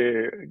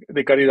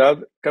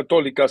caridad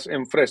católicas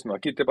en Fresno.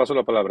 Aquí te paso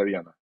la palabra,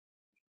 Diana.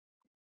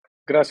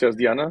 Gracias,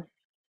 Diana.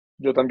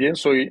 Yo también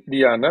soy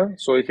Diana,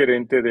 soy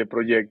gerente de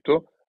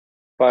proyecto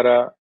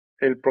para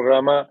el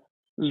programa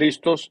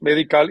Listos,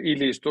 Medical y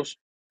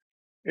Listos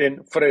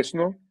en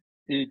Fresno,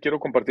 y quiero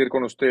compartir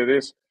con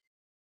ustedes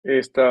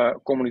esta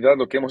comunidad,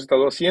 lo que hemos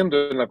estado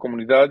haciendo en la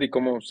comunidad y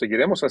cómo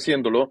seguiremos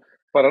haciéndolo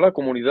para la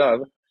comunidad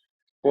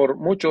por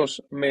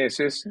muchos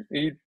meses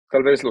y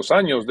tal vez los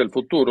años del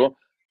futuro.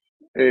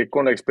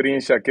 Con la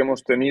experiencia que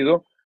hemos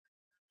tenido,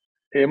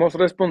 hemos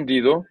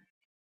respondido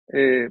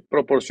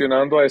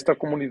proporcionando a esta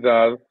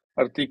comunidad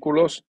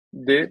artículos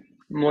de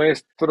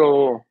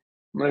nuestra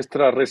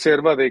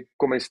reserva de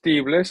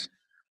comestibles.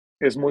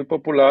 Es muy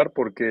popular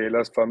porque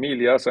las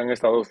familias han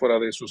estado fuera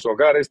de sus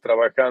hogares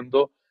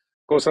trabajando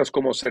cosas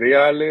como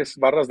cereales,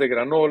 barras de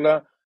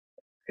granola,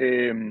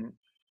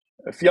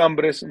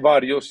 fiambres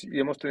varios, y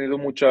hemos tenido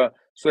mucha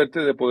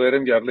suerte de poder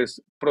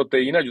enviarles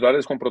proteína,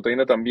 ayudarles con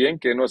proteína también,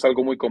 que no es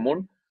algo muy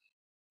común.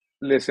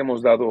 Les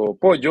hemos dado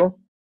pollo,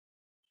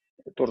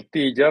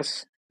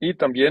 tortillas y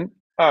también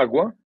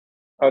agua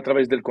a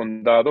través del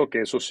condado,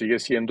 que eso sigue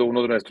siendo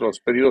uno de nuestros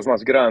pedidos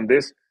más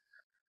grandes.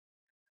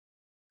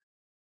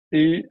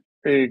 Y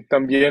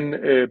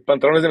también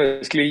pantalones de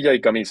mezclilla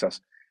y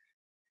camisas.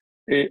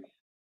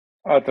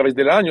 A través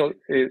del año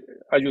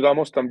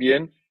ayudamos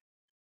también,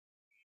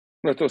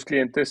 nuestros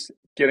clientes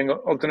quieren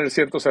obtener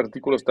ciertos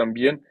artículos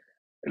también,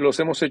 los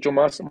hemos hecho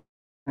más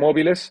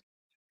móviles,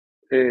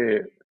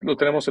 lo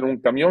tenemos en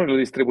un camión y lo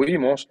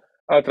distribuimos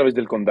a través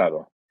del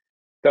condado.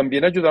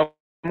 También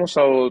ayudamos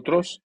a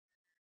otros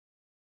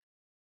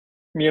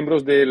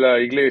miembros de la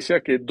iglesia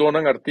que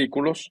donan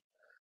artículos,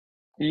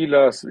 y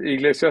las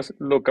iglesias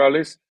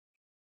locales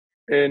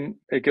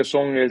que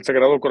son el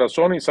Sagrado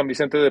Corazón y San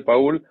Vicente de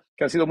Paúl,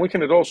 que han sido muy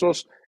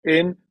generosos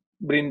en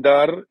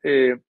brindar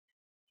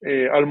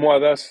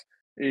almohadas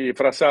y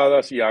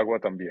frazadas y agua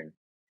también.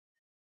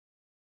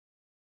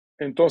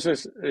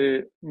 Entonces,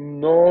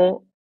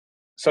 no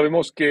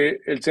sabemos que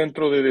el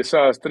centro de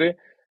desastre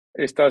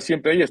está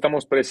siempre ahí,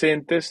 estamos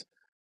presentes,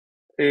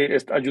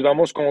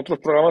 ayudamos con otros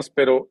programas,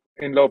 pero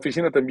en la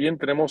oficina también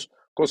tenemos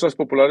cosas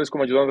populares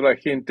como ayudando a la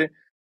gente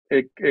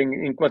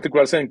en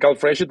matricularse en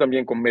CalFresh y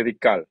también con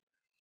Medical.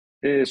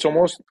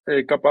 Somos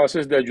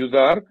capaces de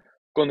ayudar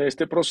con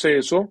este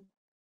proceso.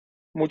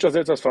 Muchas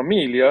de estas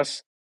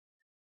familias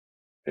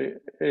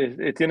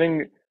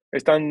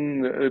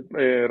están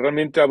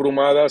realmente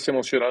abrumadas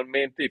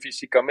emocionalmente y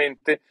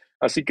físicamente,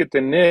 así que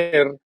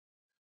tener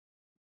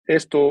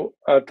esto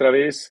a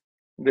través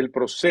del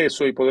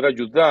proceso y poder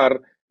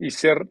ayudar y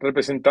ser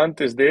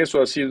representantes de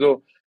eso ha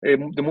sido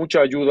de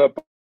mucha ayuda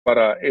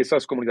para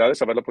esas comunidades.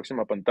 A ver la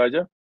próxima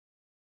pantalla.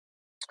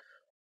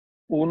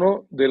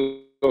 Uno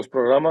de los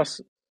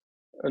programas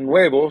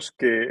nuevos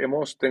que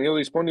hemos tenido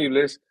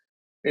disponibles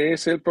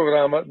es el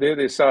programa de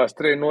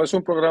desastre. No es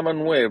un programa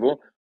nuevo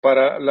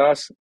para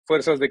las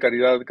fuerzas de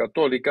caridad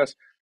católicas,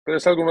 pero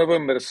es algo nuevo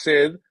en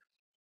Merced.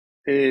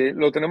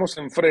 Lo tenemos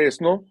en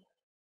Fresno.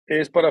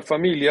 Es para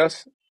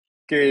familias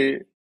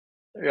que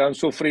han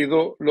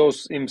sufrido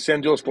los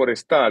incendios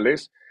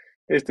forestales.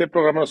 Este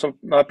programa nos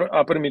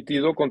ha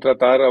permitido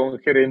contratar a un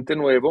gerente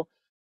nuevo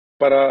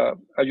para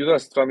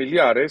ayudas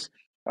familiares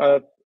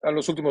a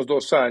los últimos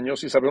 2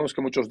 años, y sabemos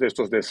que muchos de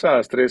estos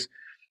desastres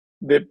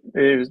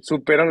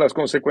superan las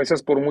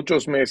consecuencias por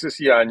muchos meses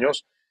y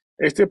años.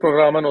 Este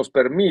programa nos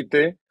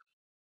permite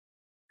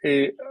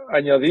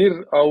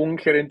añadir a un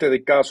gerente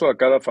de caso a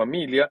cada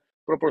familia.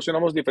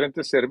 Proporcionamos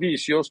diferentes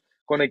servicios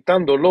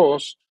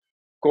conectándolos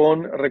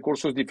con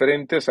recursos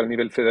diferentes al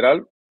nivel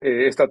federal,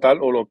 estatal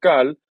o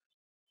local,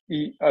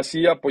 y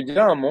así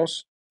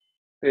apoyamos.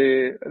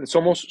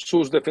 Somos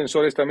sus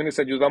defensores, también les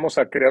ayudamos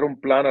a crear un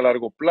plan a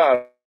largo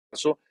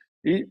plazo,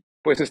 y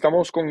pues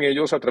estamos con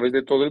ellos a través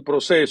de todo el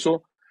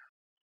proceso.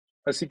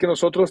 Así que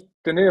nosotros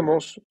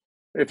tenemos,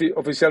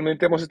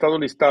 oficialmente hemos estado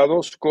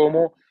listados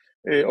como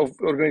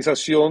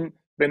organización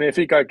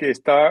benéfica que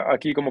está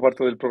aquí como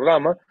parte del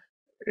programa.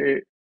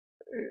 Eh,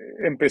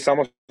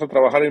 Empezamos a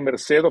trabajar en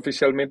Merced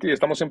oficialmente y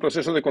estamos en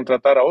proceso de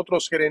contratar a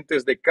otros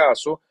gerentes de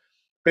caso,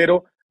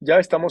 pero ya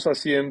estamos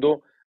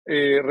haciendo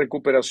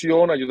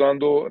recuperación,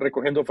 ayudando,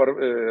 recogiendo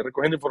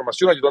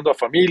información, ayudando a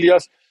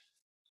familias.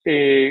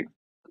 El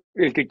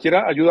que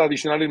quiera ayuda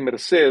adicional en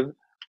Merced,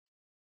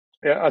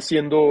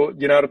 haciendo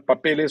llenar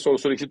papeles o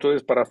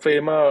solicitudes para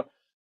FEMA,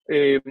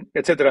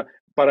 etcétera.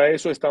 Para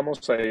eso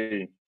estamos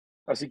ahí.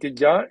 Así que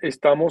ya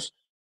estamos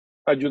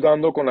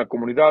ayudando con la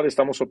comunidad,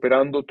 estamos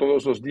operando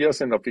todos los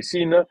días en la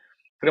oficina,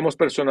 tenemos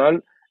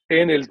personal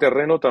en el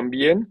terreno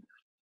también,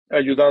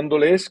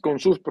 ayudándoles con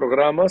sus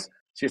programas.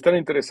 Si están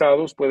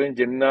interesados, pueden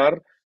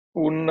llenar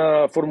un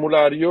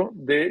formulario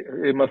de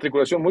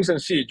matriculación muy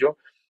sencillo.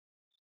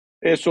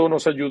 Eso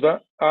nos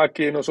ayuda a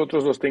que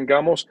nosotros los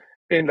tengamos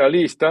en la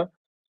lista,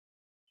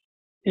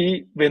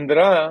 y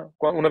vendrá,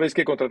 una vez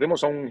que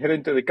contratemos a un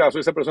gerente de caso,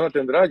 esa persona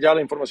tendrá ya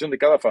la información de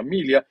cada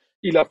familia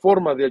y la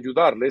forma de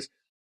ayudarles,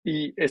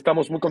 y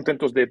estamos muy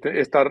contentos de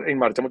estar en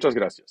marcha. Muchas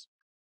gracias.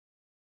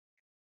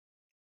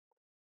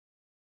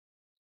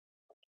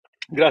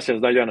 Gracias,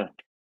 Dayana.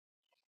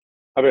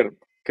 A ver,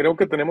 creo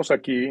que tenemos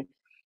aquí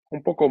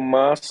un poco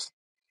más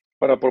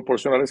para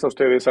proporcionarles a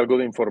ustedes algo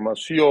de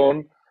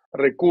información,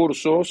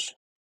 recursos.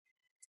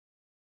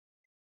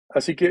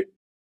 Así que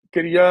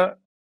quería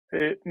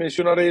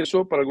mencionar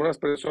eso para algunas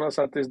personas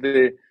antes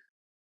de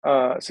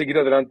seguir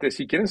adelante.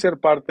 Si quieren ser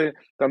parte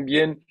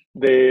también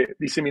de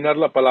diseminar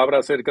la palabra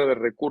acerca de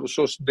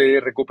recursos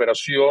de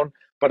recuperación,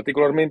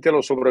 particularmente a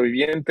los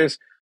sobrevivientes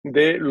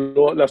de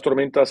las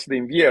tormentas de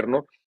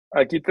invierno,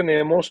 aquí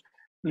tenemos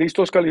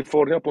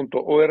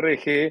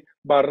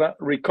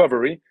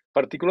listoscalifornia.org/recovery,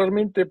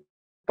 particularmente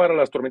para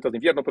las tormentas de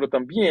invierno, pero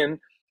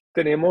también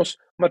tenemos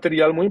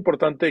material muy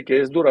importante que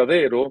es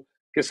duradero,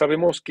 que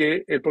sabemos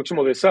que el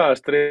próximo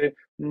desastre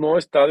no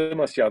está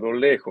demasiado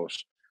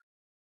lejos.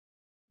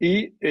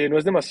 Y no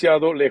es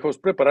demasiado lejos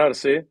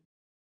prepararse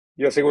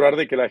y asegurar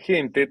de que la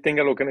gente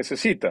tenga lo que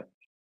necesita.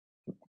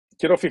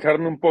 Quiero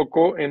fijarme un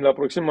poco en la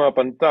próxima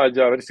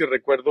pantalla, a ver si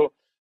recuerdo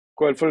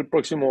cuál fue el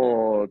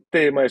próximo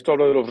tema. Esto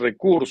habla de los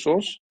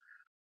recursos,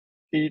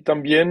 y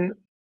también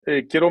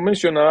quiero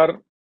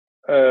mencionar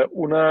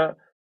una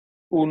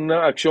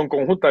acción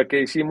conjunta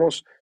que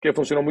hicimos que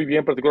funcionó muy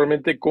bien,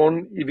 particularmente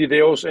con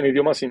videos en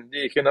idiomas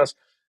indígenas.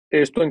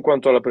 Esto en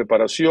cuanto a la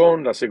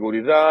preparación, la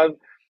seguridad,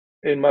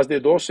 en más de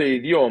 12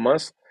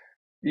 idiomas,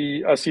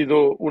 y ha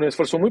sido un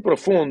esfuerzo muy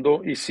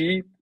profundo, y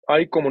sí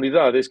hay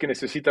comunidades que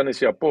necesitan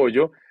ese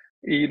apoyo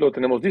y lo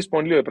tenemos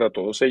disponible para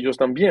todos ellos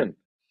también.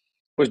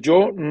 Pues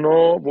yo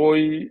no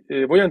voy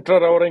a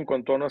entrar ahora en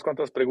cuanto a unas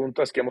cuantas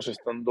preguntas que hemos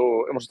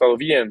estado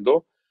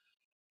viendo.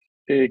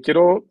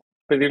 Quiero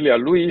pedirle a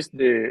Luis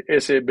de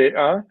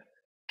SBA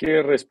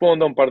que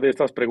responda un par de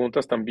estas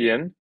preguntas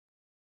también.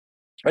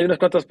 Hay unas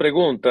cuantas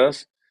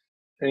preguntas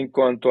en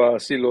cuanto a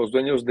si los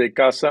dueños de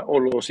casa o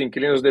los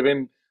inquilinos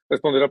deben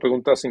responder a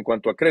preguntas en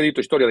cuanto a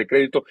crédito, historia de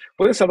crédito.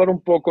 ¿Puedes hablar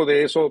un poco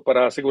de eso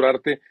para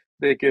asegurarte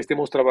de que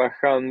estemos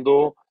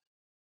trabajando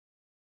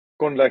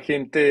con la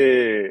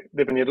gente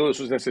dependiendo de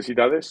sus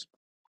necesidades?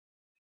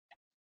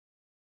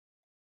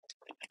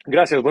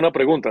 Gracias, buena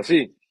pregunta,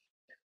 sí,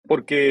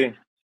 porque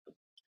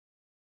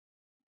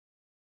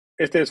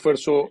este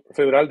esfuerzo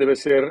federal debe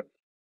ser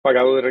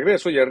pagado de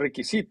regreso y hay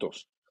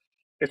requisitos.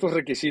 Estos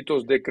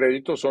requisitos de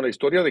crédito son la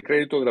historia de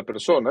crédito de la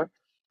persona.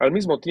 Al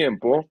mismo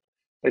tiempo,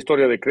 la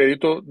historia de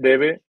crédito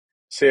debe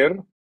ser,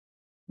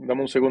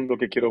 dame un segundo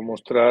que quiero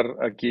mostrar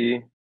aquí.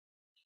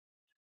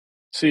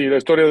 Sí, la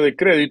historia de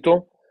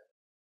crédito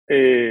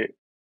eh,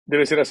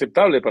 debe ser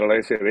aceptable para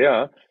la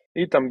SBA,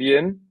 y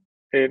también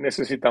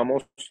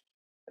necesitamos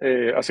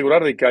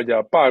asegurar de que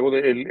haya pago.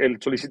 El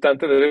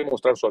solicitante debe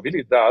mostrar su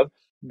habilidad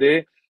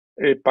de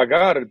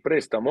pagar el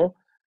préstamo,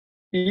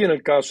 y en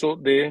el caso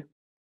de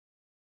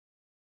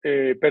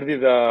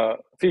pérdida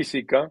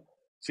física,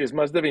 si es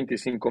más de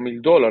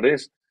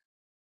 $25,000,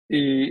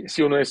 Y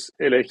si uno es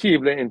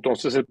elegible,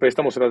 entonces el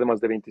préstamo será de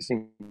más de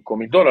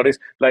 $25,000.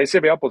 La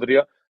SBA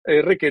podría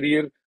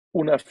requerir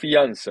una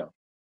fianza.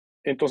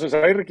 Entonces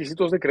hay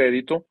requisitos de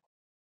crédito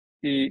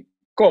y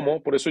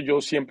cómo, por eso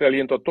yo siempre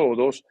aliento a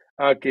todos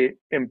a que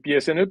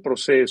empiecen el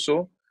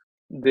proceso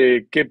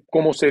de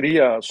cómo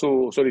sería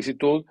su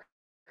solicitud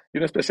y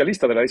un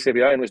especialista de la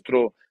SBA en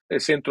nuestro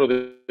centro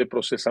de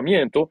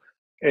procesamiento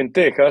en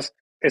Texas.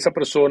 Esa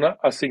persona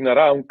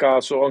asignará un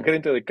caso a un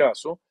gerente de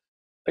caso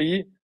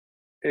y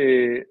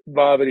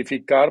va a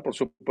verificar, por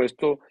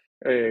supuesto,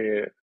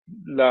 eh,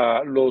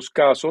 los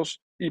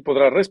casos y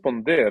podrá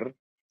responder,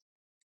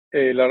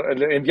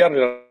 enviarle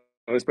la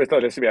respuesta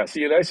de la SBA.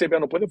 Si la SBA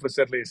no puede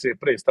ofrecerle ese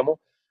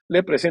préstamo,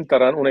 le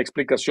presentarán una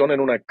explicación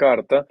en una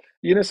carta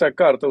y en esa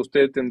carta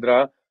usted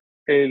tendrá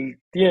el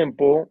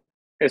tiempo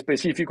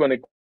específico en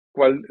el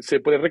cual se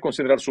puede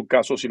reconsiderar su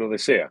caso si lo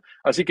desea.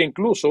 Así que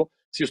incluso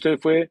si usted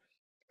fue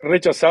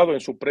rechazado en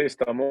su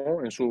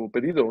préstamo, en su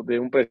pedido de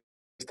un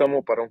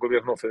préstamo para un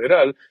gobierno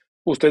federal,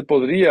 usted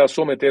podría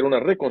someter una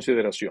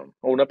reconsideración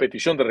o una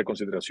petición de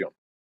reconsideración.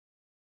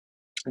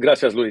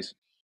 Gracias, Luis.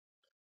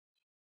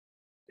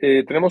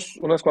 Tenemos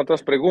unas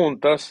cuantas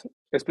preguntas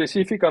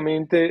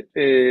específicamente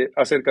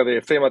acerca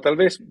de FEMA. Tal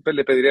vez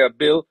le pediré a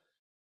Bill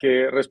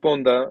que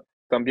responda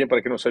también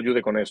para que nos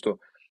ayude con esto.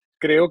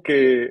 Creo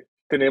que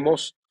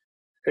tenemos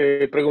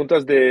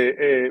preguntas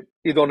de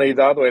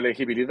idoneidad o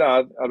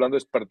elegibilidad, hablando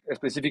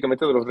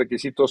específicamente de los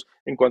requisitos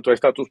en cuanto a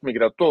estatus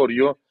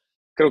migratorio.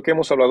 Creo que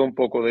hemos hablado un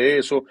poco de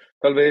eso.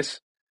 Tal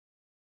vez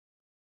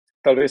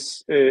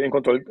en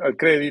cuanto al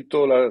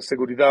crédito, la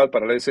seguridad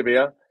para la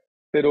SBA,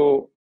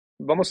 pero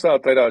vamos a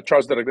traer a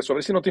Charles de regreso. A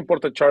ver si no te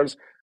importa, Charles,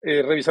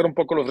 revisar un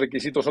poco los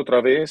requisitos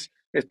otra vez,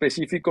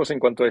 específicos en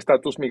cuanto a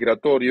estatus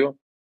migratorio,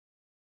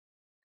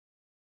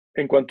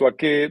 en cuanto a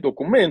qué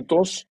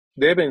documentos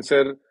deben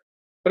ser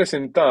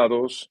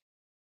presentados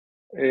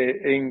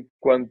en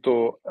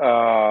cuanto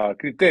a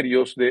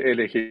criterios de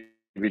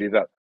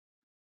elegibilidad.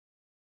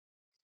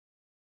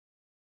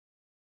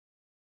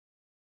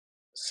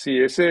 Si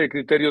ese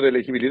criterio de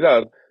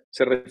elegibilidad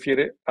se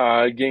refiere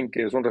a alguien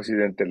que es un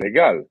residente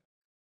legal,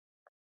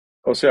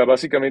 o sea,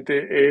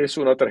 básicamente es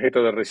una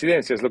tarjeta de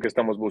residencia, es lo que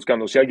estamos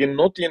buscando. Si alguien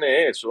no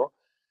tiene eso,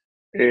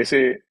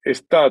 ese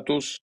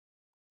estatus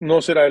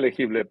no será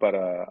elegible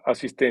para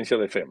asistencia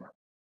de FEMA.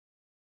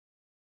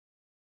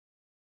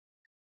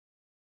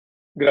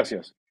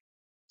 Gracias.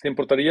 ¿Te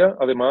importaría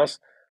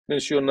además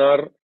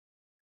mencionar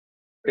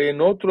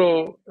en otra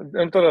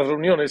de las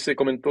reuniones se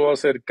comentó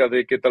acerca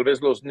de que tal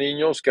vez los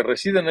niños que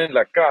residen en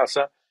la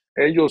casa,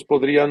 ellos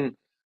podrían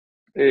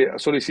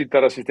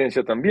solicitar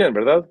asistencia también,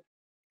 ¿verdad?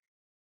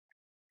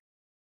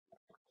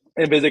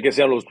 En vez de que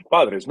sean los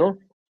padres, ¿no?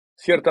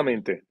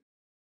 Ciertamente,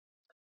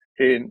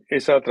 en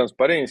esa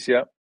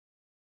transparencia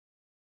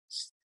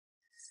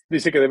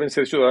dice que deben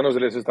ser ciudadanos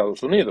de los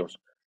Estados Unidos.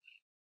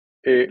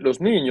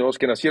 Los niños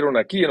que nacieron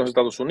aquí en los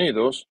Estados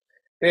Unidos,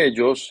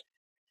 ellos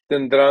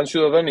tendrán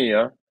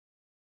ciudadanía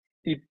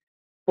y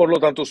por lo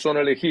tanto son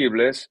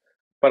elegibles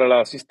para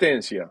la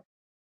asistencia.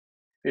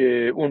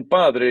 Un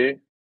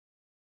padre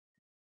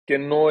que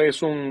no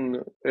es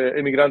un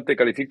emigrante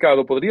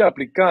calificado podría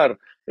aplicar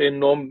en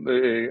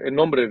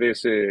nombre de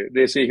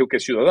ese hijo que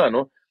es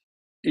ciudadano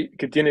y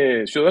que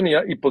tiene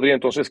ciudadanía y podría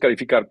entonces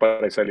calificar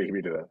para esa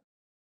elegibilidad.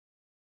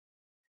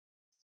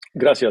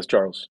 Gracias,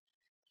 Charles.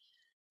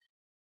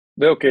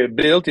 Veo que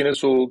Bill tiene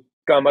su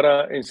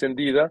cámara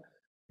encendida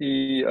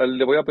y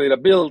le voy a pedir a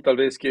Bill tal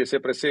vez que se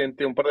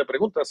presente un par de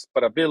preguntas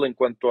para Bill en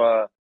cuanto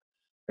a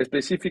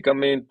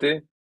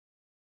específicamente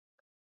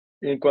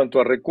en cuanto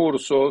a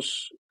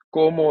recursos,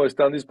 cómo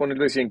están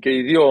disponibles y en qué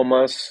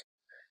idiomas,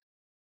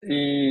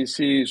 y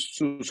si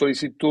su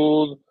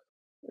solicitud,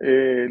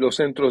 los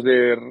centros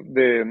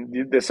de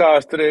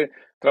desastre,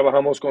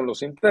 trabajamos con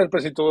los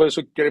intérpretes y todo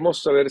eso.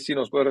 Queremos saber si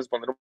nos puede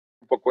responder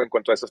un poco en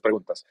cuanto a estas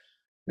preguntas.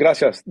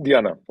 Gracias,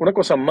 Diana. Una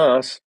cosa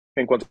más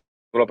en cuanto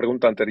a la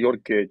pregunta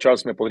anterior que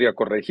Charles me podría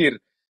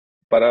corregir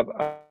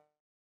para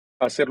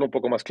hacerlo un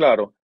poco más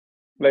claro.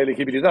 La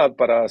elegibilidad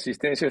para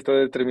asistencia está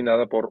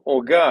determinada por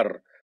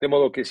hogar, de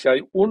modo que si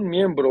hay un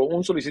miembro,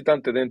 un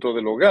solicitante dentro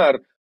del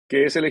hogar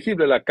que es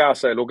elegible, la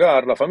casa, el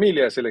hogar, la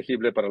familia es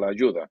elegible para la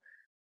ayuda.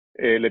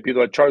 Le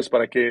pido a Charles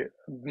para que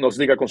nos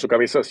diga con su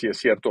cabeza si es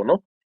cierto o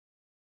no.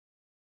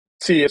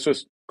 Sí, eso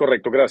es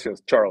correcto.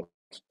 Gracias, Charles.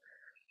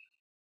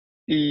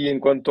 Y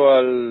en cuanto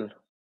al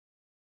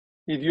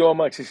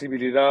idioma,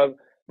 accesibilidad,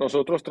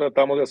 nosotros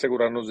tratamos de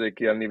asegurarnos de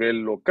que a nivel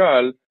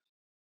local,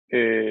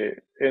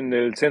 en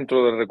el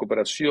centro de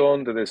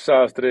recuperación de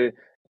desastre,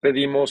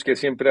 pedimos que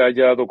siempre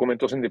haya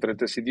documentos en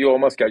diferentes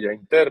idiomas, que haya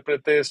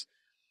intérpretes,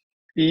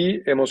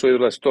 y hemos oído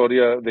la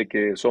historia de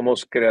que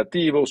somos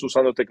creativos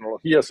usando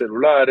tecnologías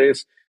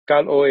celulares.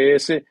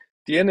 CalOS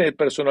tiene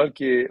personal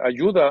que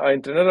ayuda a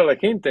entrenar a la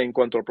gente en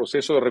cuanto al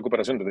proceso de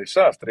recuperación de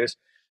desastres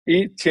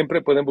y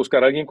siempre pueden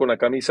buscar a alguien con la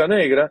camisa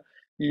negra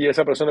y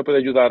esa persona puede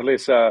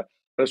ayudarles a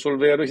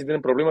resolver. Y si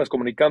tienen problemas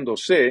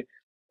comunicándose,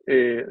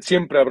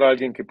 siempre habrá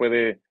alguien que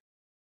puede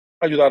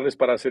ayudarles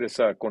para hacer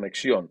esa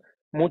conexión.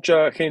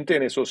 mucha gente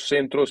en esos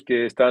centros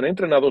que están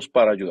entrenados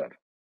para ayudar.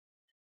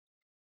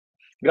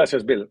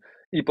 Gracias, Bill.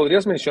 Y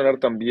podrías mencionar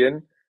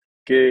también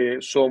que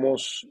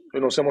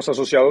nos hemos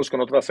asociado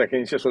con otras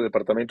agencias o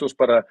departamentos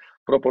para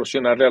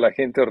proporcionarle a la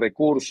gente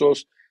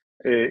recursos,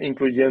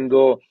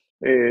 incluyendo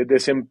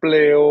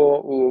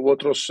desempleo u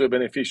otros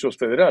beneficios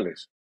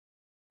federales.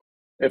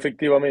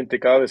 Efectivamente,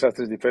 cada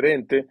desastre es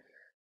diferente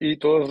y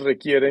todos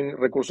requieren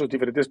recursos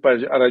diferentes para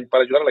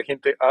ayudar a la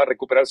gente a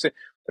recuperarse.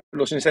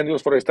 Los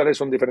incendios forestales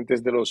son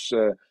diferentes de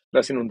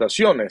las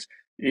inundaciones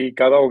y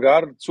cada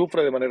hogar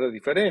sufre de manera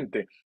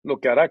diferente. Lo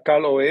que hará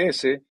Cal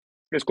OES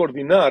es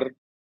coordinar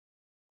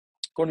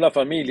con la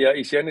familia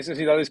y si hay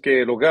necesidades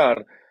que el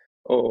hogar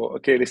o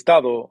que el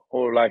Estado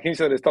o la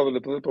agencia del Estado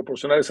le puede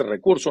proporcionar ese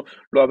recurso,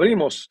 lo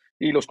abrimos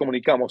y los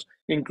comunicamos.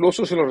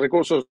 Incluso si los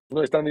recursos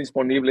no están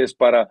disponibles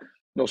para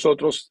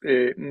nosotros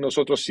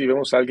si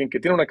vemos a alguien que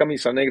tiene una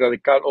camisa negra de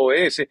Cal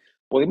OES,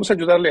 podemos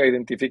ayudarle a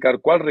identificar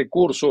cuál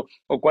recurso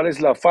o cuál es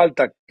la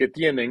falta que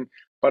tienen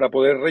para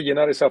poder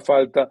rellenar esa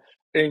falta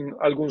en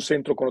algún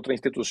centro con otra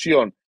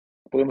institución.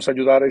 Podemos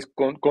ayudar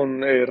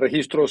con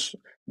registros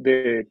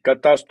de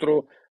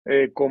catastro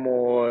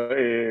como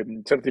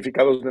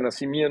certificados de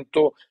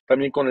nacimiento,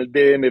 también con el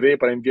DMV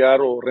para enviar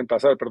o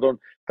reemplazar, perdón,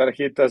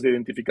 tarjetas de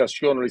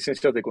identificación o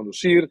licencias de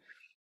conducir,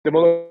 de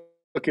modo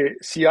que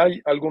si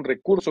hay algún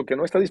recurso que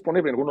no está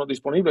disponible en alguno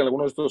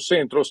de estos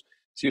centros,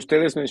 si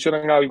ustedes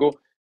mencionan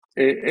algo,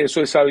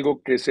 eso es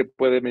algo que se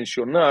puede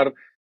mencionar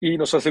y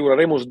nos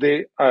aseguraremos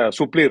de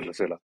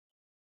suplírsela.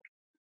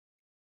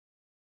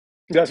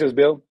 Gracias,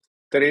 Bill.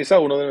 Teresa,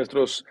 uno de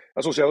nuestros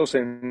asociados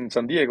en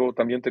San Diego,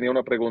 también tenía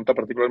una pregunta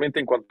particularmente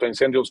en cuanto a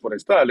incendios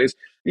forestales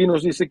y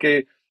nos dice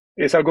que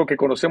es algo que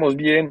conocemos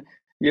bien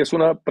y es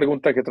una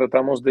pregunta que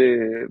tratamos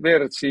de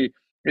ver si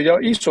ella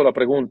hizo la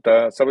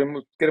pregunta.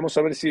 Queremos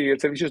saber si el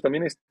servicio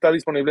también está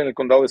disponible en el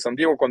condado de San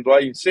Diego cuando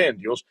hay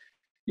incendios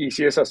y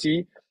si es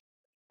así,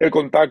 el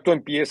contacto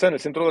empieza en el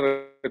centro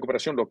de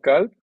recuperación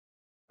local,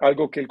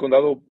 algo que el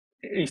condado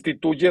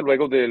instituye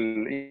luego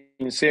del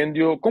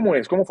incendio. ¿Cómo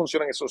es? ¿Cómo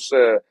funcionan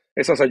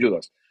esas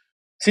ayudas?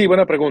 Sí,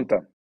 buena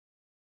pregunta.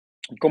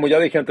 Como ya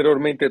dije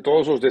anteriormente,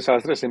 todos los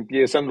desastres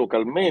empiezan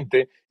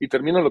localmente y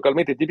terminan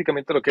localmente.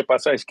 Típicamente lo que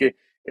pasa es que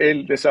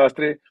el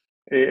desastre,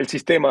 el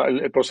sistema,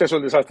 el proceso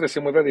del desastre se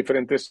mueve a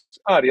diferentes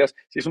áreas.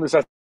 Si es un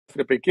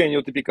desastre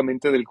pequeño,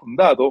 típicamente del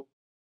condado,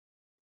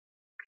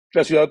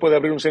 la ciudad puede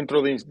abrir un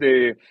centro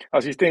de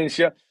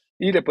asistencia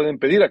y le pueden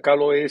pedir a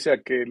Cal OES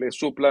a que le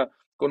supla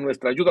con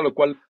nuestra ayuda, lo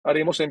cual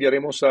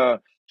enviaremos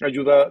a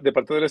ayuda de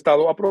parte del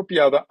Estado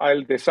apropiada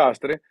al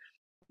desastre.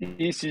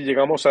 Y si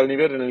llegamos al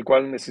nivel en el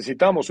cual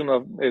necesitamos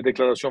una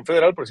declaración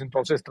federal, pues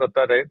entonces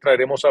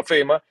traeremos a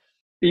FEMA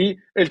y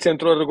el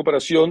centro de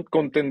recuperación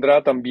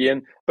contendrá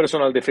también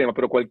personal de FEMA.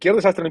 Pero cualquier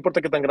desastre, no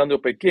importa qué tan grande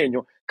o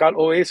pequeño, Cal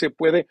OS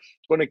puede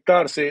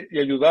conectarse y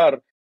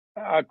ayudar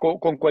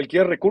con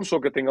cualquier recurso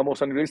que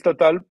tengamos a nivel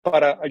estatal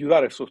para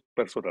ayudar a esos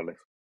personales.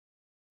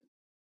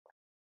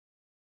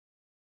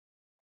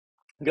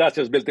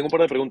 Gracias, Bel. Tengo un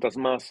par de preguntas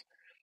más.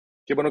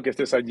 Qué bueno que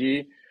estés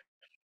allí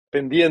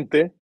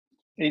pendiente.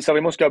 Y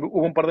sabemos que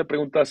hubo un par de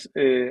preguntas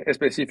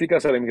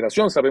específicas a la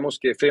inmigración. Sabemos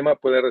que FEMA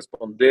puede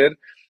responder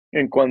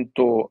en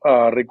cuanto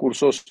a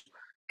recursos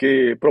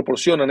que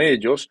proporcionan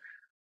ellos.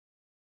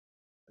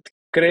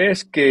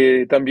 ¿Crees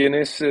que también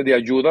es de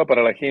ayuda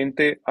para la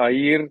gente a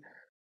ir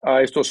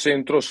a estos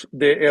centros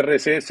de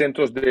RC,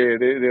 centros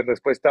de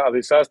respuesta a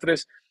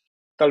desastres?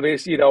 Tal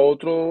vez ir a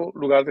otro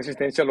lugar de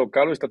asistencia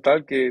local o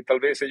estatal que tal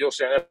vez ellos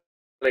sean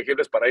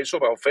elegibles para eso,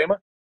 bajo FEMA.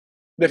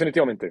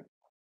 Definitivamente.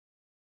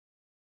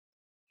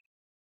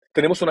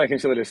 Tenemos una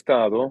agencia del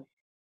Estado,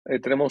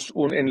 tenemos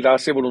un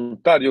enlace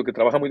voluntario que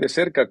trabaja muy de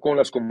cerca con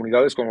las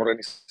comunidades, con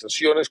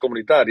organizaciones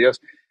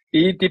comunitarias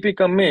y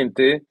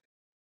típicamente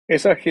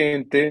esa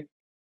gente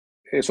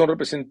son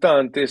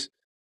representantes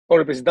o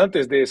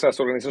representantes de esas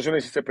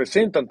organizaciones y se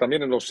presentan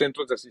también en los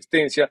centros de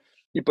asistencia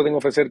y pueden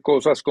ofrecer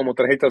cosas como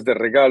tarjetas de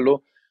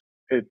regalo,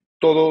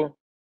 todo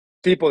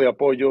tipo de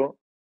apoyo,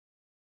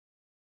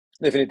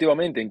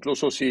 definitivamente,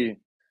 incluso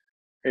si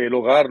el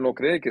hogar no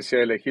cree que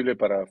sea elegible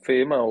para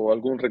FEMA o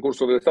algún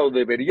recurso del Estado,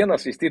 deberían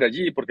asistir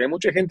allí porque hay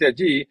mucha gente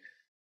allí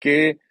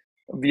que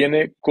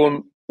viene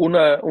con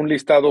un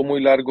listado muy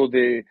largo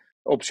de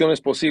opciones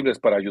posibles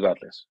para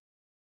ayudarles.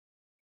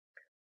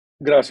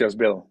 Gracias,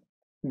 Bill.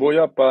 Voy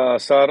a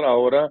pasar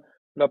ahora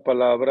la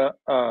palabra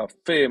a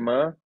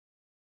FEMA.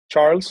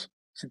 Charles,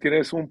 si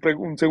tienes un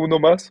segundo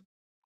más,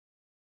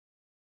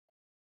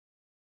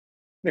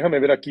 déjame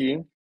ver aquí.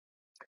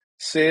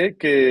 Sé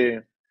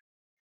que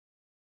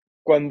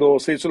cuando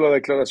se hizo la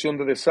declaración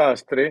de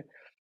desastre,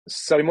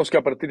 sabemos que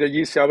a partir de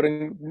allí se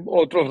abren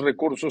otros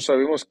recursos.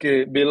 Sabemos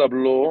que Bill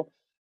habló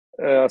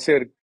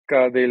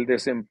acerca del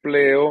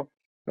desempleo,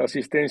 la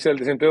asistencia del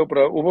desempleo,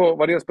 pero hubo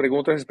varias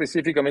preguntas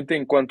específicamente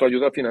en cuanto a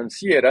ayuda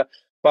financiera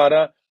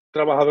para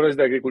trabajadores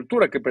de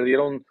agricultura que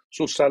perdieron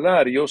sus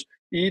salarios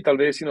y tal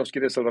vez si nos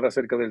quieres hablar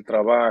acerca del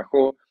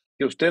trabajo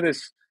que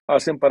ustedes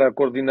hacen para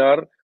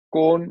coordinar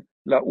con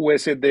la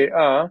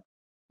USDA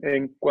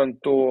en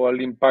cuanto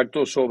al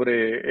impacto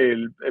sobre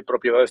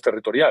propiedades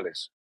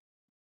territoriales.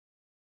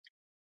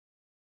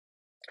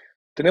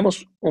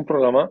 Tenemos un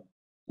programa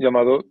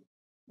llamado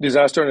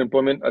Disaster and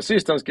Employment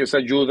Assistance, que es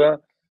ayuda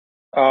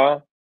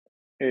a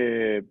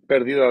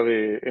pérdida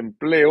de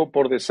empleo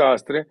por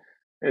desastre.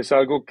 Es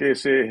algo que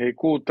se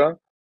ejecuta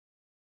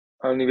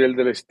a nivel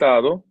del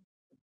Estado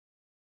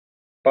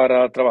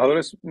para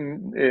trabajadores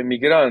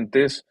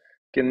migrantes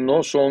que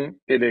no son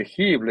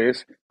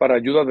elegibles para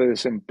ayuda de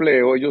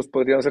desempleo. Ellos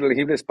podrían ser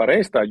elegibles para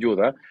esta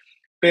ayuda,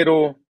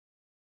 pero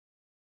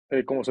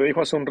como se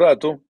dijo hace un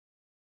rato,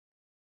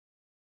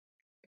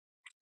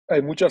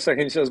 hay muchas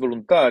agencias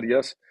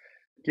voluntarias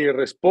que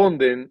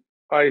responden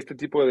a este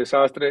tipo de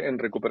desastre en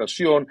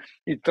recuperación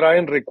y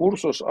traen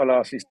recursos a la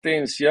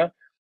asistencia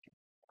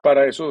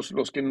para esos,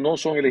 los que no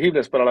son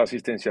elegibles para la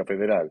asistencia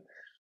federal.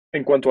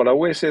 En cuanto a la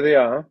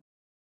USDA,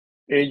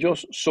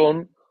 ellos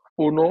son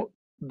uno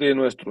de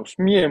nuestros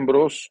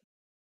miembros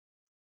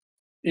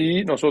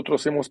y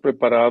nosotros hemos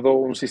preparado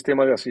un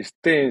sistema de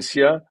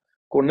asistencia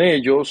con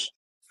ellos.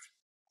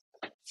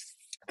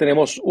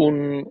 Tenemos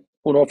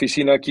una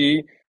oficina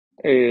aquí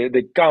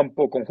de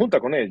campo conjunta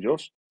con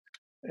ellos.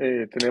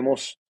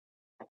 Tenemos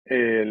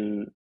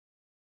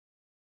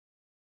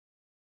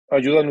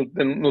ayuda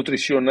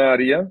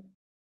nutricionaria.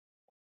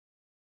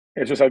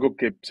 Eso es algo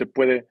que se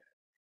puede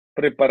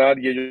preparar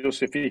y ellos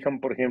se fijan,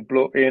 por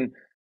ejemplo, en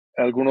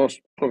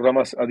algunos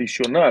programas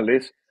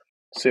adicionales,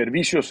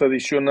 servicios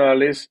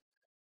adicionales.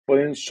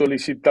 Pueden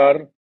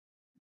solicitar,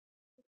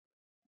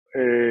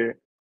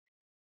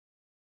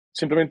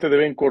 simplemente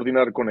deben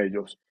coordinar con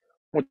ellos.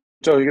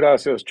 Muchas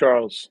gracias,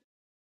 Charles.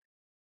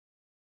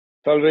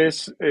 Tal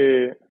vez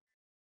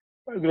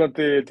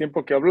durante el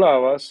tiempo que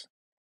hablabas,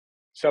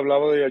 se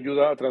hablaba de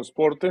ayuda a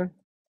transporte.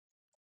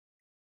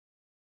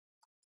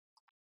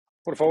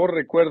 Por favor,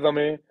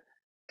 recuérdame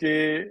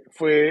qué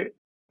fue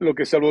lo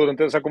que se habló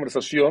durante esa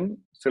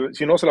conversación.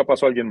 Si no, se la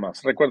pasó a alguien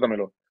más.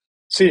 Recuérdamelo.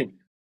 Sí,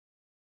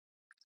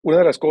 una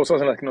de las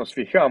cosas en las que nos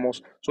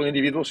fijamos son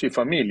individuos y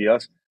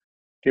familias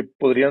que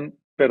podrían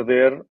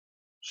perder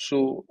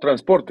su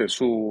transporte,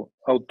 su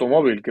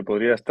automóvil, que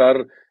podría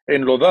estar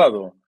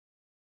enlodado.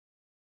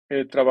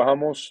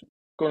 Trabajamos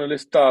con el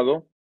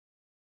Estado.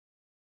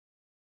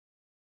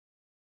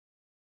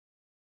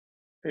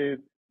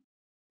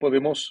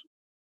 Podemos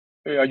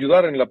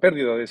ayudar en la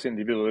pérdida de ese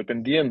individuo,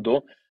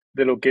 dependiendo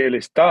de lo que el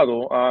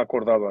Estado ha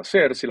acordado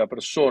hacer. Si la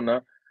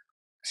persona,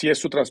 si es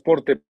su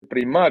transporte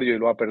primario y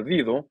lo ha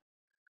perdido,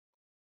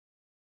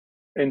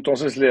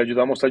 entonces le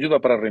ayudamos ayuda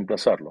para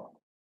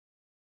reemplazarlo.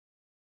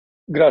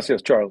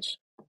 Gracias, Charles.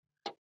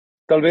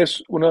 Tal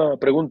vez una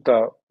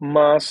pregunta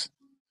más.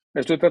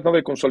 Estoy tratando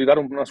de consolidar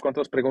unas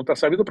cuantas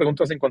preguntas. Ha habido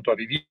preguntas en cuanto a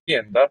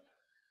vivienda.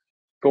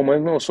 Como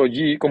hemos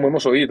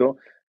oído,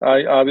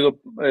 ha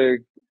habido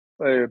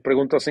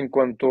preguntas en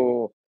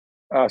cuanto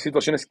a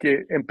situaciones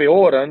que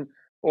empeoran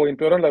o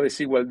empeoran la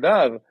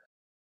desigualdad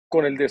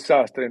con el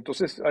desastre.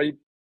 Entonces, hay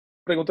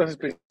preguntas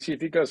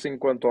específicas en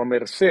cuanto a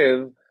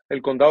Merced,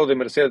 el condado de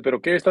Merced,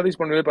 pero ¿qué está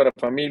disponible para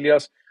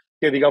familias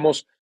que,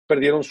 digamos,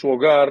 perdieron su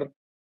hogar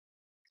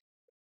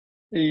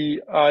y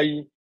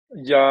hay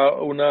ya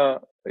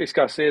una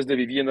escasez de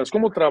viviendas?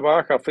 ¿Cómo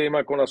trabaja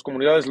FEMA con las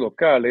comunidades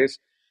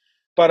locales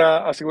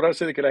para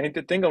asegurarse de que la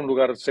gente tenga un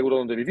lugar seguro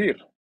donde vivir?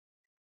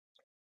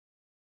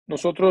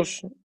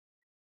 Nosotros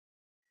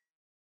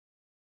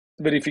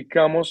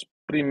verificamos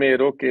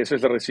primero que esa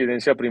es la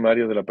residencia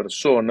primaria de la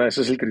persona,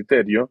 ese es el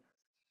criterio.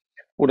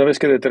 Una vez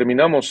que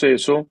determinamos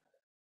eso,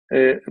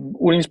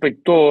 un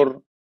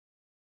inspector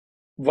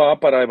va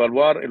para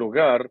evaluar el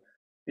hogar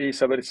y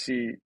saber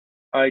si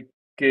hay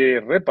que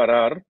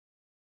reparar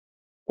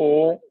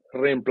o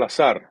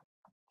reemplazar.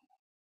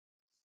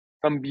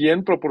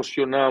 También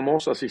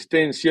proporcionamos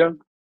asistencia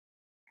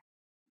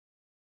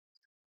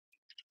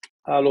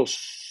a los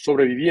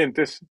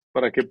sobrevivientes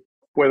para que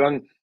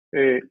puedan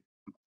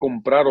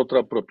comprar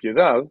otra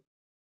propiedad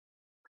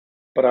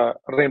para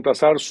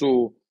reemplazar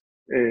su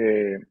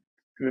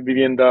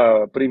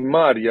vivienda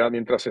primaria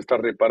mientras se está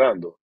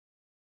reparando.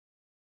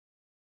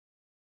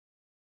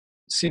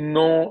 Si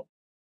no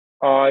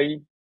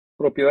hay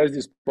propiedades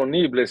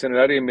disponibles en el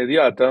área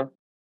inmediata,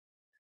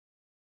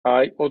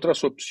 hay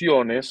otras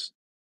opciones.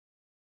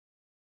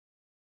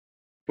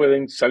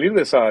 Pueden salir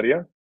de esa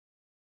área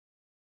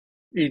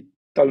y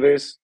tal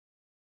vez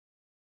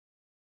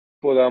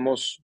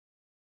podamos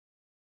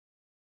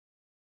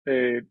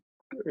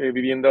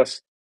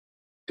viviendas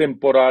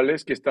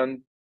temporales que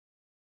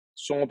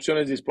son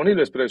opciones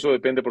disponibles, pero eso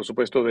depende, por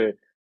supuesto, de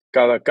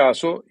cada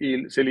caso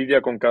y se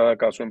lidia con cada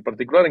caso en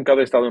particular, en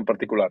cada estado en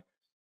particular.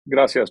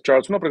 Gracias,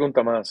 Charles. Una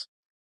pregunta más.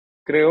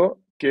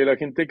 Creo que la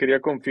gente quería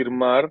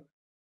confirmar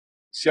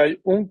si hay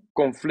un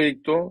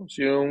conflicto,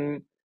 si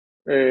un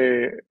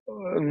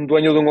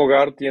dueño de un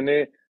hogar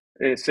tiene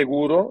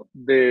seguro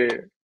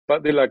de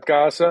la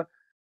casa.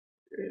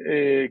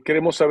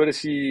 Queremos saber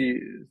si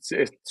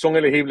son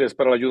elegibles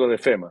para la ayuda de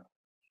FEMA.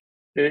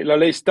 La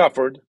ley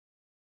Stafford,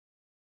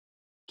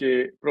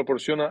 que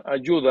proporciona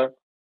ayuda,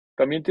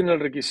 también tiene el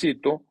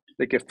requisito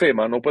de que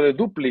FEMA no puede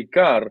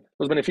duplicar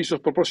los beneficios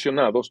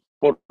proporcionados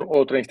por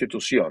otra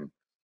institución.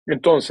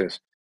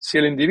 Entonces, si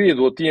el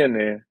individuo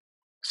tiene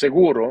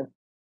seguro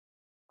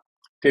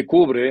que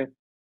cubre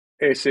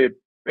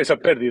esa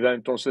pérdida,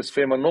 entonces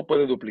FEMA no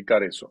puede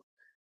duplicar eso.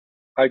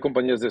 Hay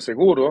compañías de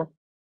seguro,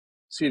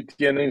 si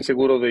tienen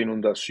seguro de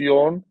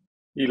inundación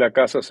y la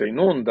casa se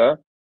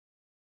inunda,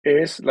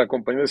 es la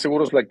compañía de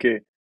seguros la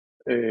que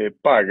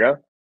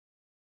paga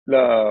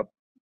la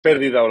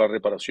pérdida o la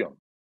reparación.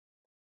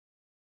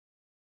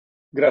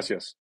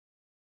 Gracias,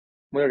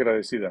 muy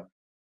agradecida.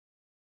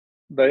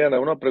 Diana,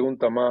 una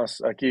pregunta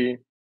más aquí.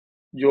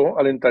 Yo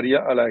alentaría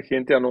a la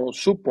gente a no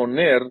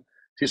suponer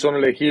si son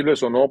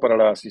elegibles o no para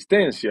la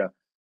asistencia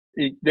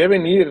y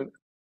deben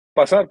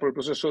pasar por el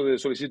proceso de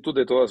solicitud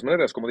de todas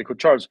maneras, como dijo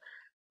Charles.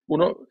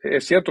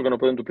 Es cierto que no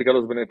pueden duplicar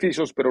los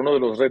beneficios, pero uno de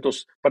los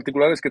retos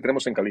particulares que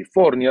tenemos en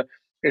California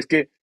es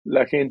que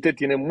la gente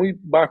tiene muy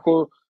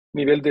bajo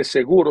nivel de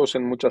seguros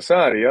en muchas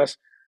áreas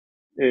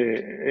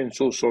en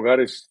sus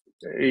hogares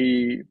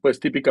y pues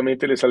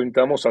típicamente les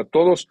alentamos a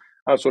todos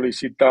a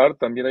solicitar.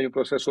 También hay un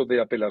proceso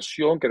de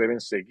apelación que deben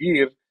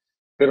seguir,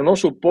 pero no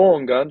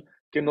supongan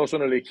que no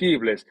son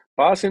elegibles.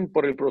 Pasen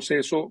por el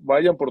proceso,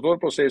 vayan por todo el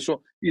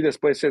proceso y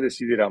después se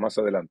decidirá más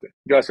adelante.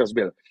 Gracias,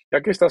 Bel.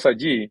 Ya que estás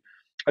allí,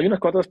 hay unas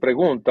cuantas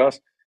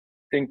preguntas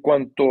en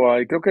cuanto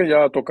a, y creo que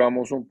ya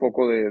tocamos un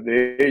poco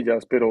de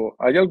ellas, pero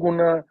 ¿hay algún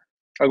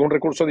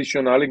recurso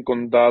adicional en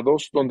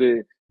condados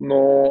donde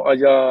no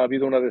haya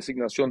habido una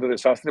designación de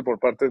desastre por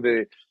parte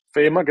de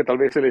FEMA, que tal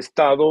vez el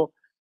Estado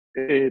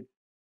eh,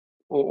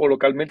 o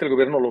localmente el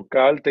gobierno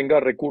local tenga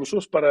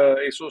recursos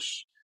para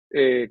esos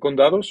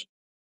condados?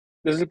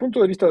 Desde el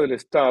punto de vista del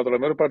Estado, la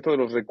mayor parte de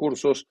los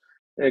recursos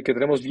que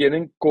tenemos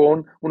vienen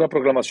con una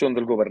programación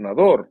del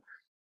gobernador.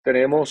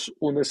 Tenemos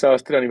un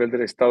desastre a nivel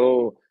del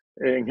Estado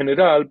en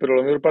general, pero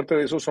la mayor parte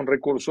de esos son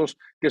recursos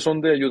que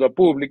son de ayuda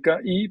pública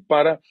y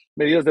para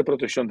medidas de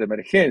protección de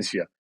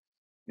emergencia.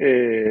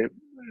 Eh,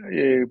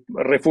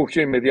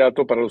 Refugio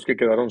inmediato para los que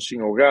quedaron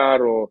sin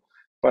hogar o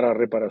para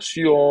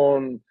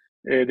reparación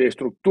de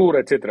estructura,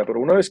 etcétera. Pero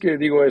una vez que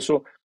digo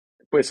eso,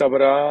 pues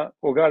habrá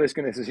hogares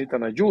que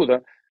necesitan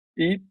ayuda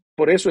y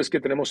por eso es que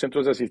tenemos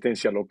centros de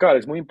asistencia local.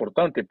 Es muy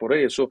importante por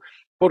eso,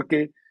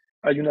 porque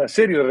hay una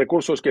serie de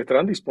recursos que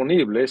estarán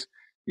disponibles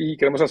y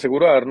queremos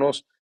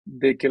asegurarnos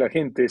de que la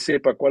gente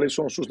sepa cuáles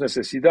son sus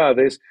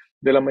necesidades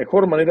de la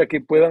mejor manera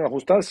que puedan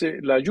ajustarse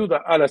la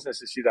ayuda a las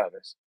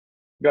necesidades.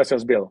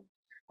 Gracias, Bill.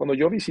 Cuando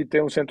yo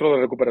visité un centro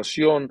de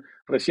recuperación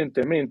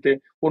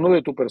recientemente, uno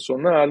de tu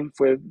personal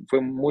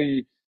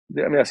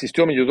me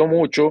asistió, me ayudó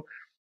mucho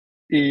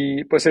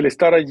y pues el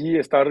estar allí,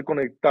 estar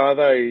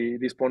conectada y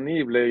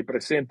disponible y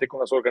presente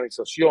con las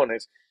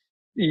organizaciones.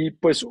 Y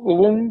pues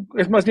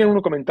es más bien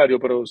un comentario,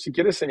 pero si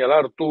quieres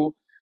señalar tú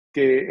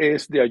que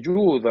es de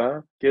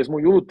ayuda, que es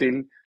muy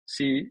útil,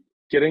 si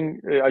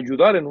quieren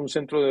ayudar en un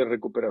centro de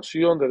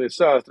recuperación de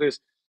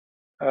desastres,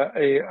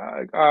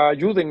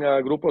 ayuden a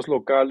grupos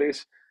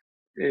locales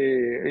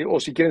o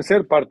si quieren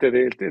ser parte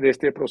de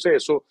este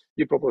proceso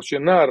y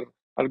proporcionar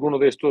alguno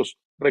de estos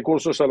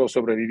recursos a los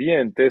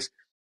sobrevivientes.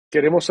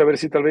 Queremos saber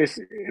si tal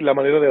vez la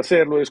manera de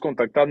hacerlo es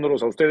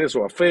contactándolos a ustedes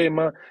o a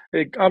FEMA.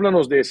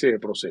 Háblanos de ese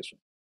proceso.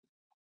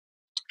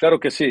 Claro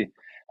que sí.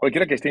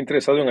 Cualquiera que esté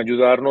interesado en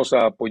ayudarnos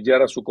a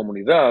apoyar a su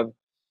comunidad,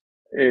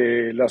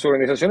 las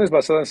organizaciones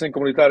basadas en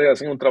comunitarias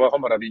hacen un trabajo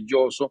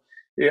maravilloso,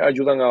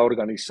 ayudan a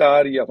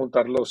organizar y a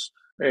juntar los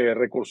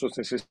recursos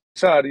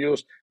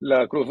necesarios,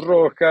 la Cruz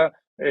Roja,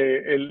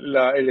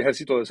 el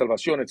Ejército de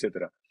Salvación,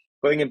 etcétera.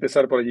 Pueden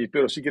empezar por allí,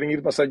 pero si quieren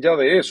ir más allá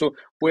de eso,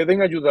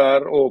 pueden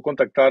ayudar o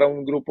contactar a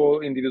un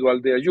grupo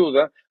individual de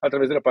ayuda a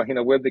través de la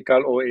página web de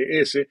Cal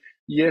OES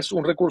y es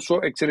un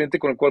recurso excelente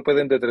con el cual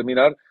pueden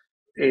determinar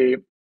eh,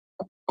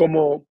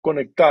 cómo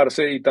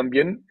conectarse y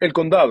también el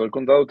condado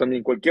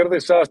también, cualquier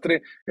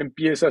desastre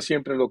empieza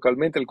siempre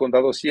localmente, el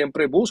condado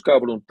siempre busca a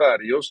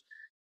voluntarios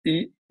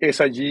y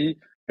es allí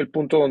el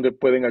punto donde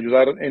pueden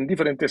ayudar en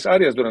diferentes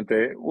áreas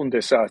durante un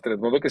desastre, de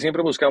modo que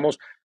siempre buscamos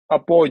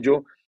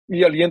apoyo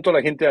y aliento a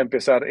la gente a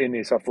empezar en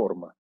esa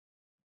forma.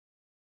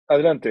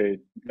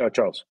 Adelante,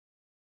 Charles.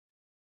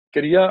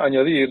 Quería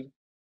añadir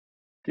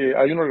que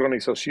hay una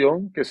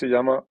organización que se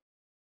llama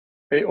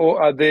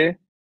EOAD,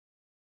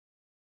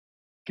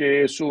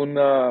 que es un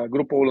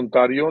grupo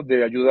voluntario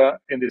de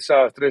ayuda en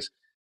desastres,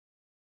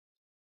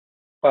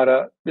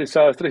 para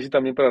desastres y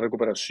también para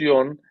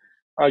recuperación.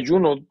 Hay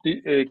uno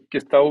que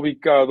está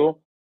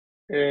ubicado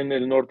en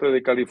el norte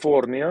de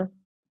California,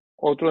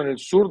 otro en el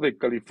sur de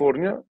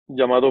California,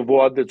 llamado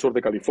BOAD del sur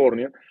de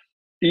California,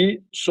 y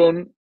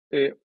son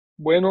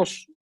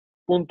buenos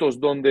puntos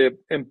donde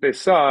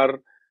empezar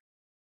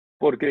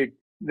porque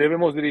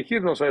debemos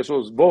dirigirnos a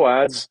esos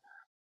BOADs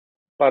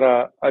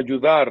para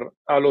ayudar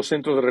a los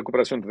centros de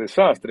recuperación de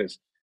desastres,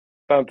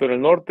 tanto en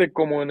el norte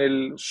como en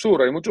el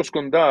sur. Hay muchos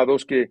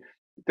condados que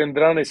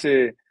tendrán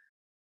ese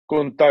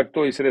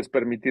contacto y se les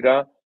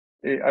permitirá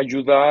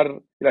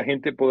ayudar, la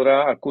gente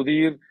podrá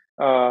acudir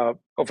a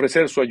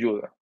ofrecer su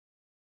ayuda.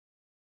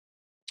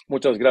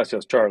 Muchas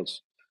gracias,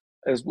 Charles.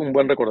 Es un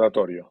buen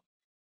recordatorio.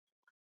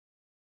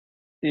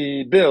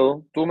 Y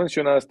Bill, tú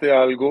mencionaste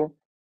algo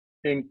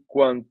en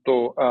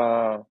cuanto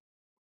a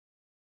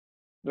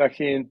la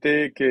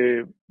gente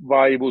que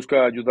va y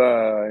busca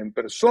ayuda en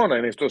persona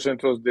en estos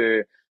centros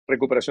de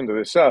recuperación de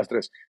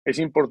desastres. Es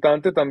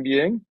importante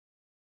también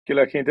que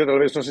la gente tal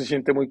vez no se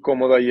siente muy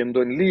cómoda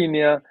yendo en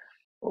línea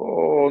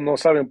o no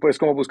saben pues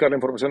cómo buscar la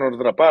información en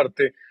otra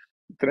parte.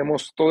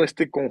 Tenemos todo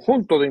este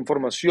conjunto de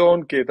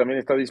información que también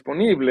está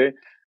disponible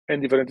en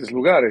diferentes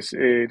lugares.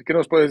 ¿Qué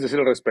nos puedes decir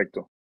al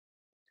respecto?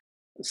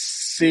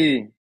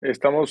 Sí,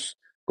 estamos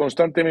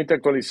constantemente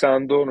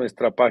actualizando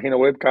nuestra página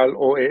web Cal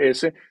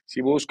OES.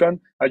 Si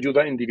buscan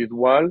ayuda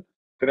individual,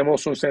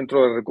 tenemos un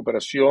centro de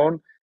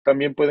recuperación.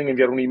 También pueden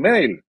enviar un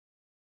email.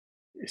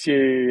 Si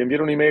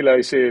envían un email a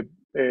ese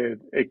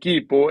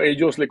equipo,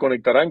 ellos le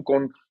conectarán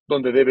con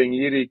donde deben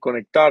ir y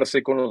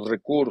conectarse con los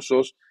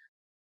recursos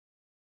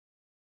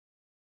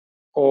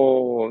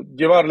o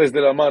llevarles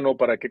de la mano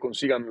para que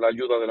consigan la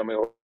ayuda de la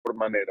mejor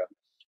manera.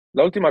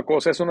 La última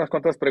cosa es unas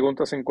cuantas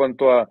preguntas en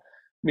cuanto a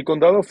mi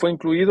condado fue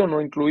incluido, no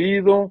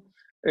incluido.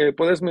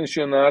 Puedes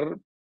mencionar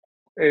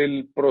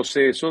el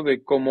proceso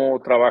de cómo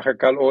trabaja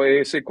Cal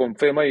OES con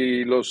FEMA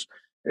y los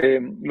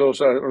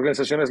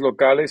organizaciones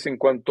locales en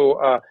cuanto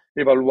a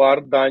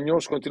evaluar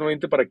daños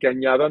continuamente para que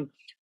añadan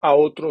a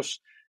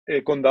otros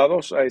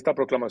condados a esta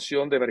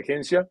proclamación de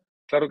emergencia.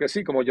 Claro que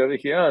sí, como ya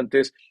dije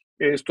antes,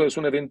 esto es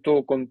un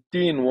evento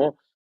continuo.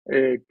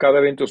 Cada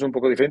evento es un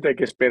poco diferente. Hay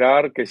que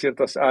esperar que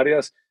ciertas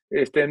áreas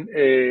estén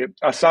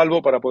a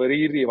salvo para poder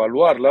ir y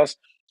evaluarlas.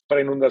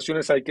 Para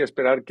inundaciones hay que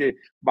esperar que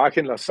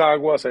bajen las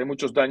aguas, hay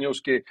muchos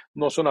daños que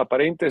no son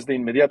aparentes de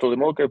inmediato, de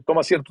modo que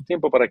toma cierto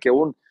tiempo para que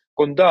un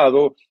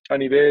condado a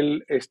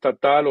nivel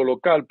estatal o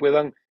local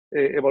puedan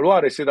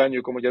evaluar ese daño.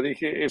 Y como ya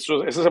dije,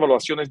 esas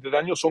evaluaciones de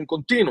daño son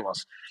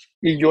continuas.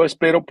 Y yo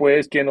espero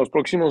pues que en los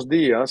próximos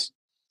días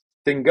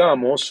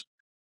tengamos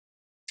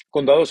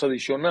condados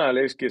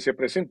adicionales que se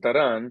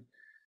presentarán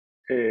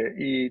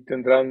y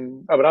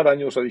habrá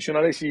daños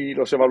adicionales y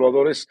los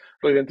evaluadores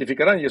lo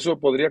identificarán y eso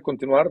podría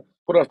continuar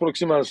por las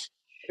próximas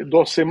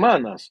 2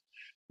 semanas.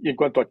 Y en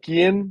cuanto a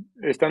quién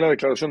está en la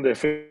declaración de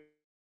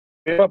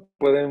FEMA,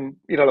 pueden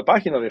ir a la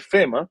página de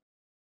FEMA,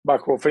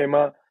 bajo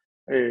FEMA,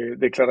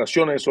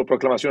 declaraciones o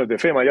proclamaciones de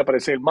FEMA, y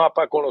aparece el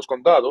mapa con los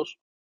condados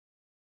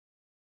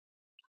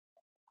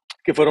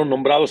que fueron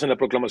nombrados en la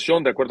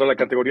proclamación de acuerdo a la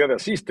categoría de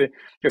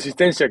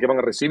asistencia que van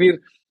a recibir.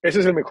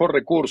 Ese es el mejor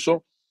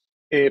recurso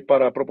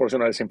para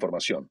proporcionar esa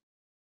información.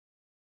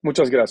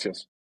 Muchas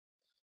gracias.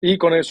 Y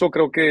con eso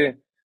creo que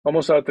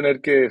vamos a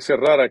tener que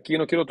cerrar aquí.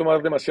 No quiero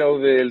tomar demasiado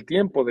del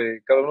tiempo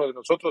de cada uno de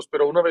nosotros,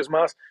 pero una vez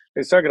más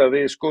les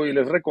agradezco y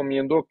les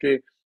recomiendo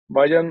que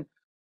vayan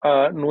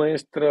a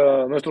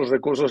nuestros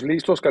recursos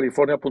listos,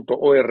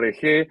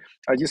 california.org.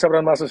 Allí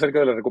sabrán más acerca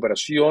de la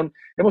recuperación.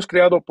 Hemos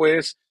creado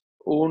pues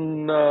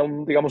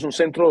digamos, un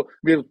centro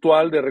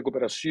virtual de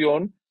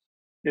recuperación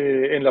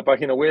en la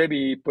página web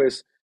y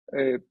pues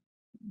eh,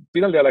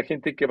 pídanle a la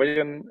gente que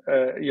vayan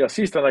y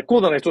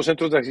acudan a estos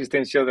centros de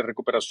asistencia de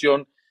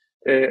recuperación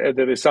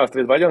de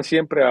desastres. Vayan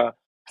siempre a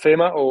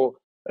FEMA o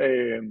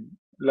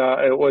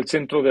el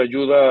centro de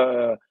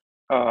ayuda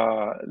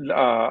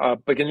a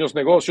pequeños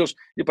negocios.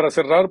 Y para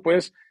cerrar,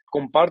 pues,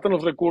 compartan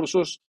los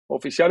recursos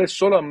oficiales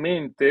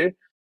solamente.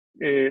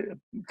 eh,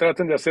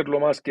 Traten de hacer lo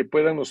más que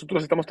puedan.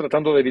 Nosotros estamos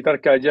tratando de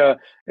evitar que haya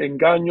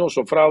engaños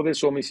o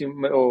fraudes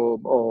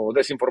o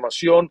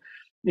desinformación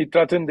y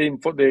traten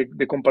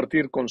de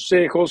compartir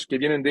consejos que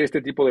vienen de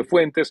este tipo de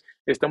fuentes.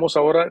 Estamos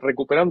ahora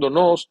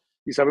recuperándonos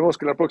y sabemos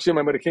que la próxima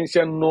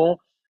emergencia no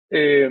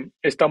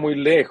está muy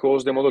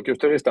lejos, de modo que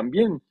ustedes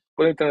también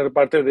pueden tener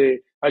parte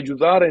de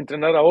ayudar a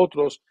entrenar a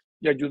otros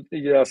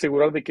y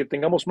asegurar de que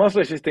tengamos más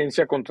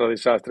resistencia contra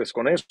desastres.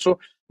 Con eso,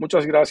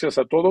 muchas gracias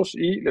a todos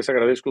y les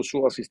agradezco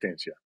su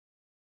asistencia.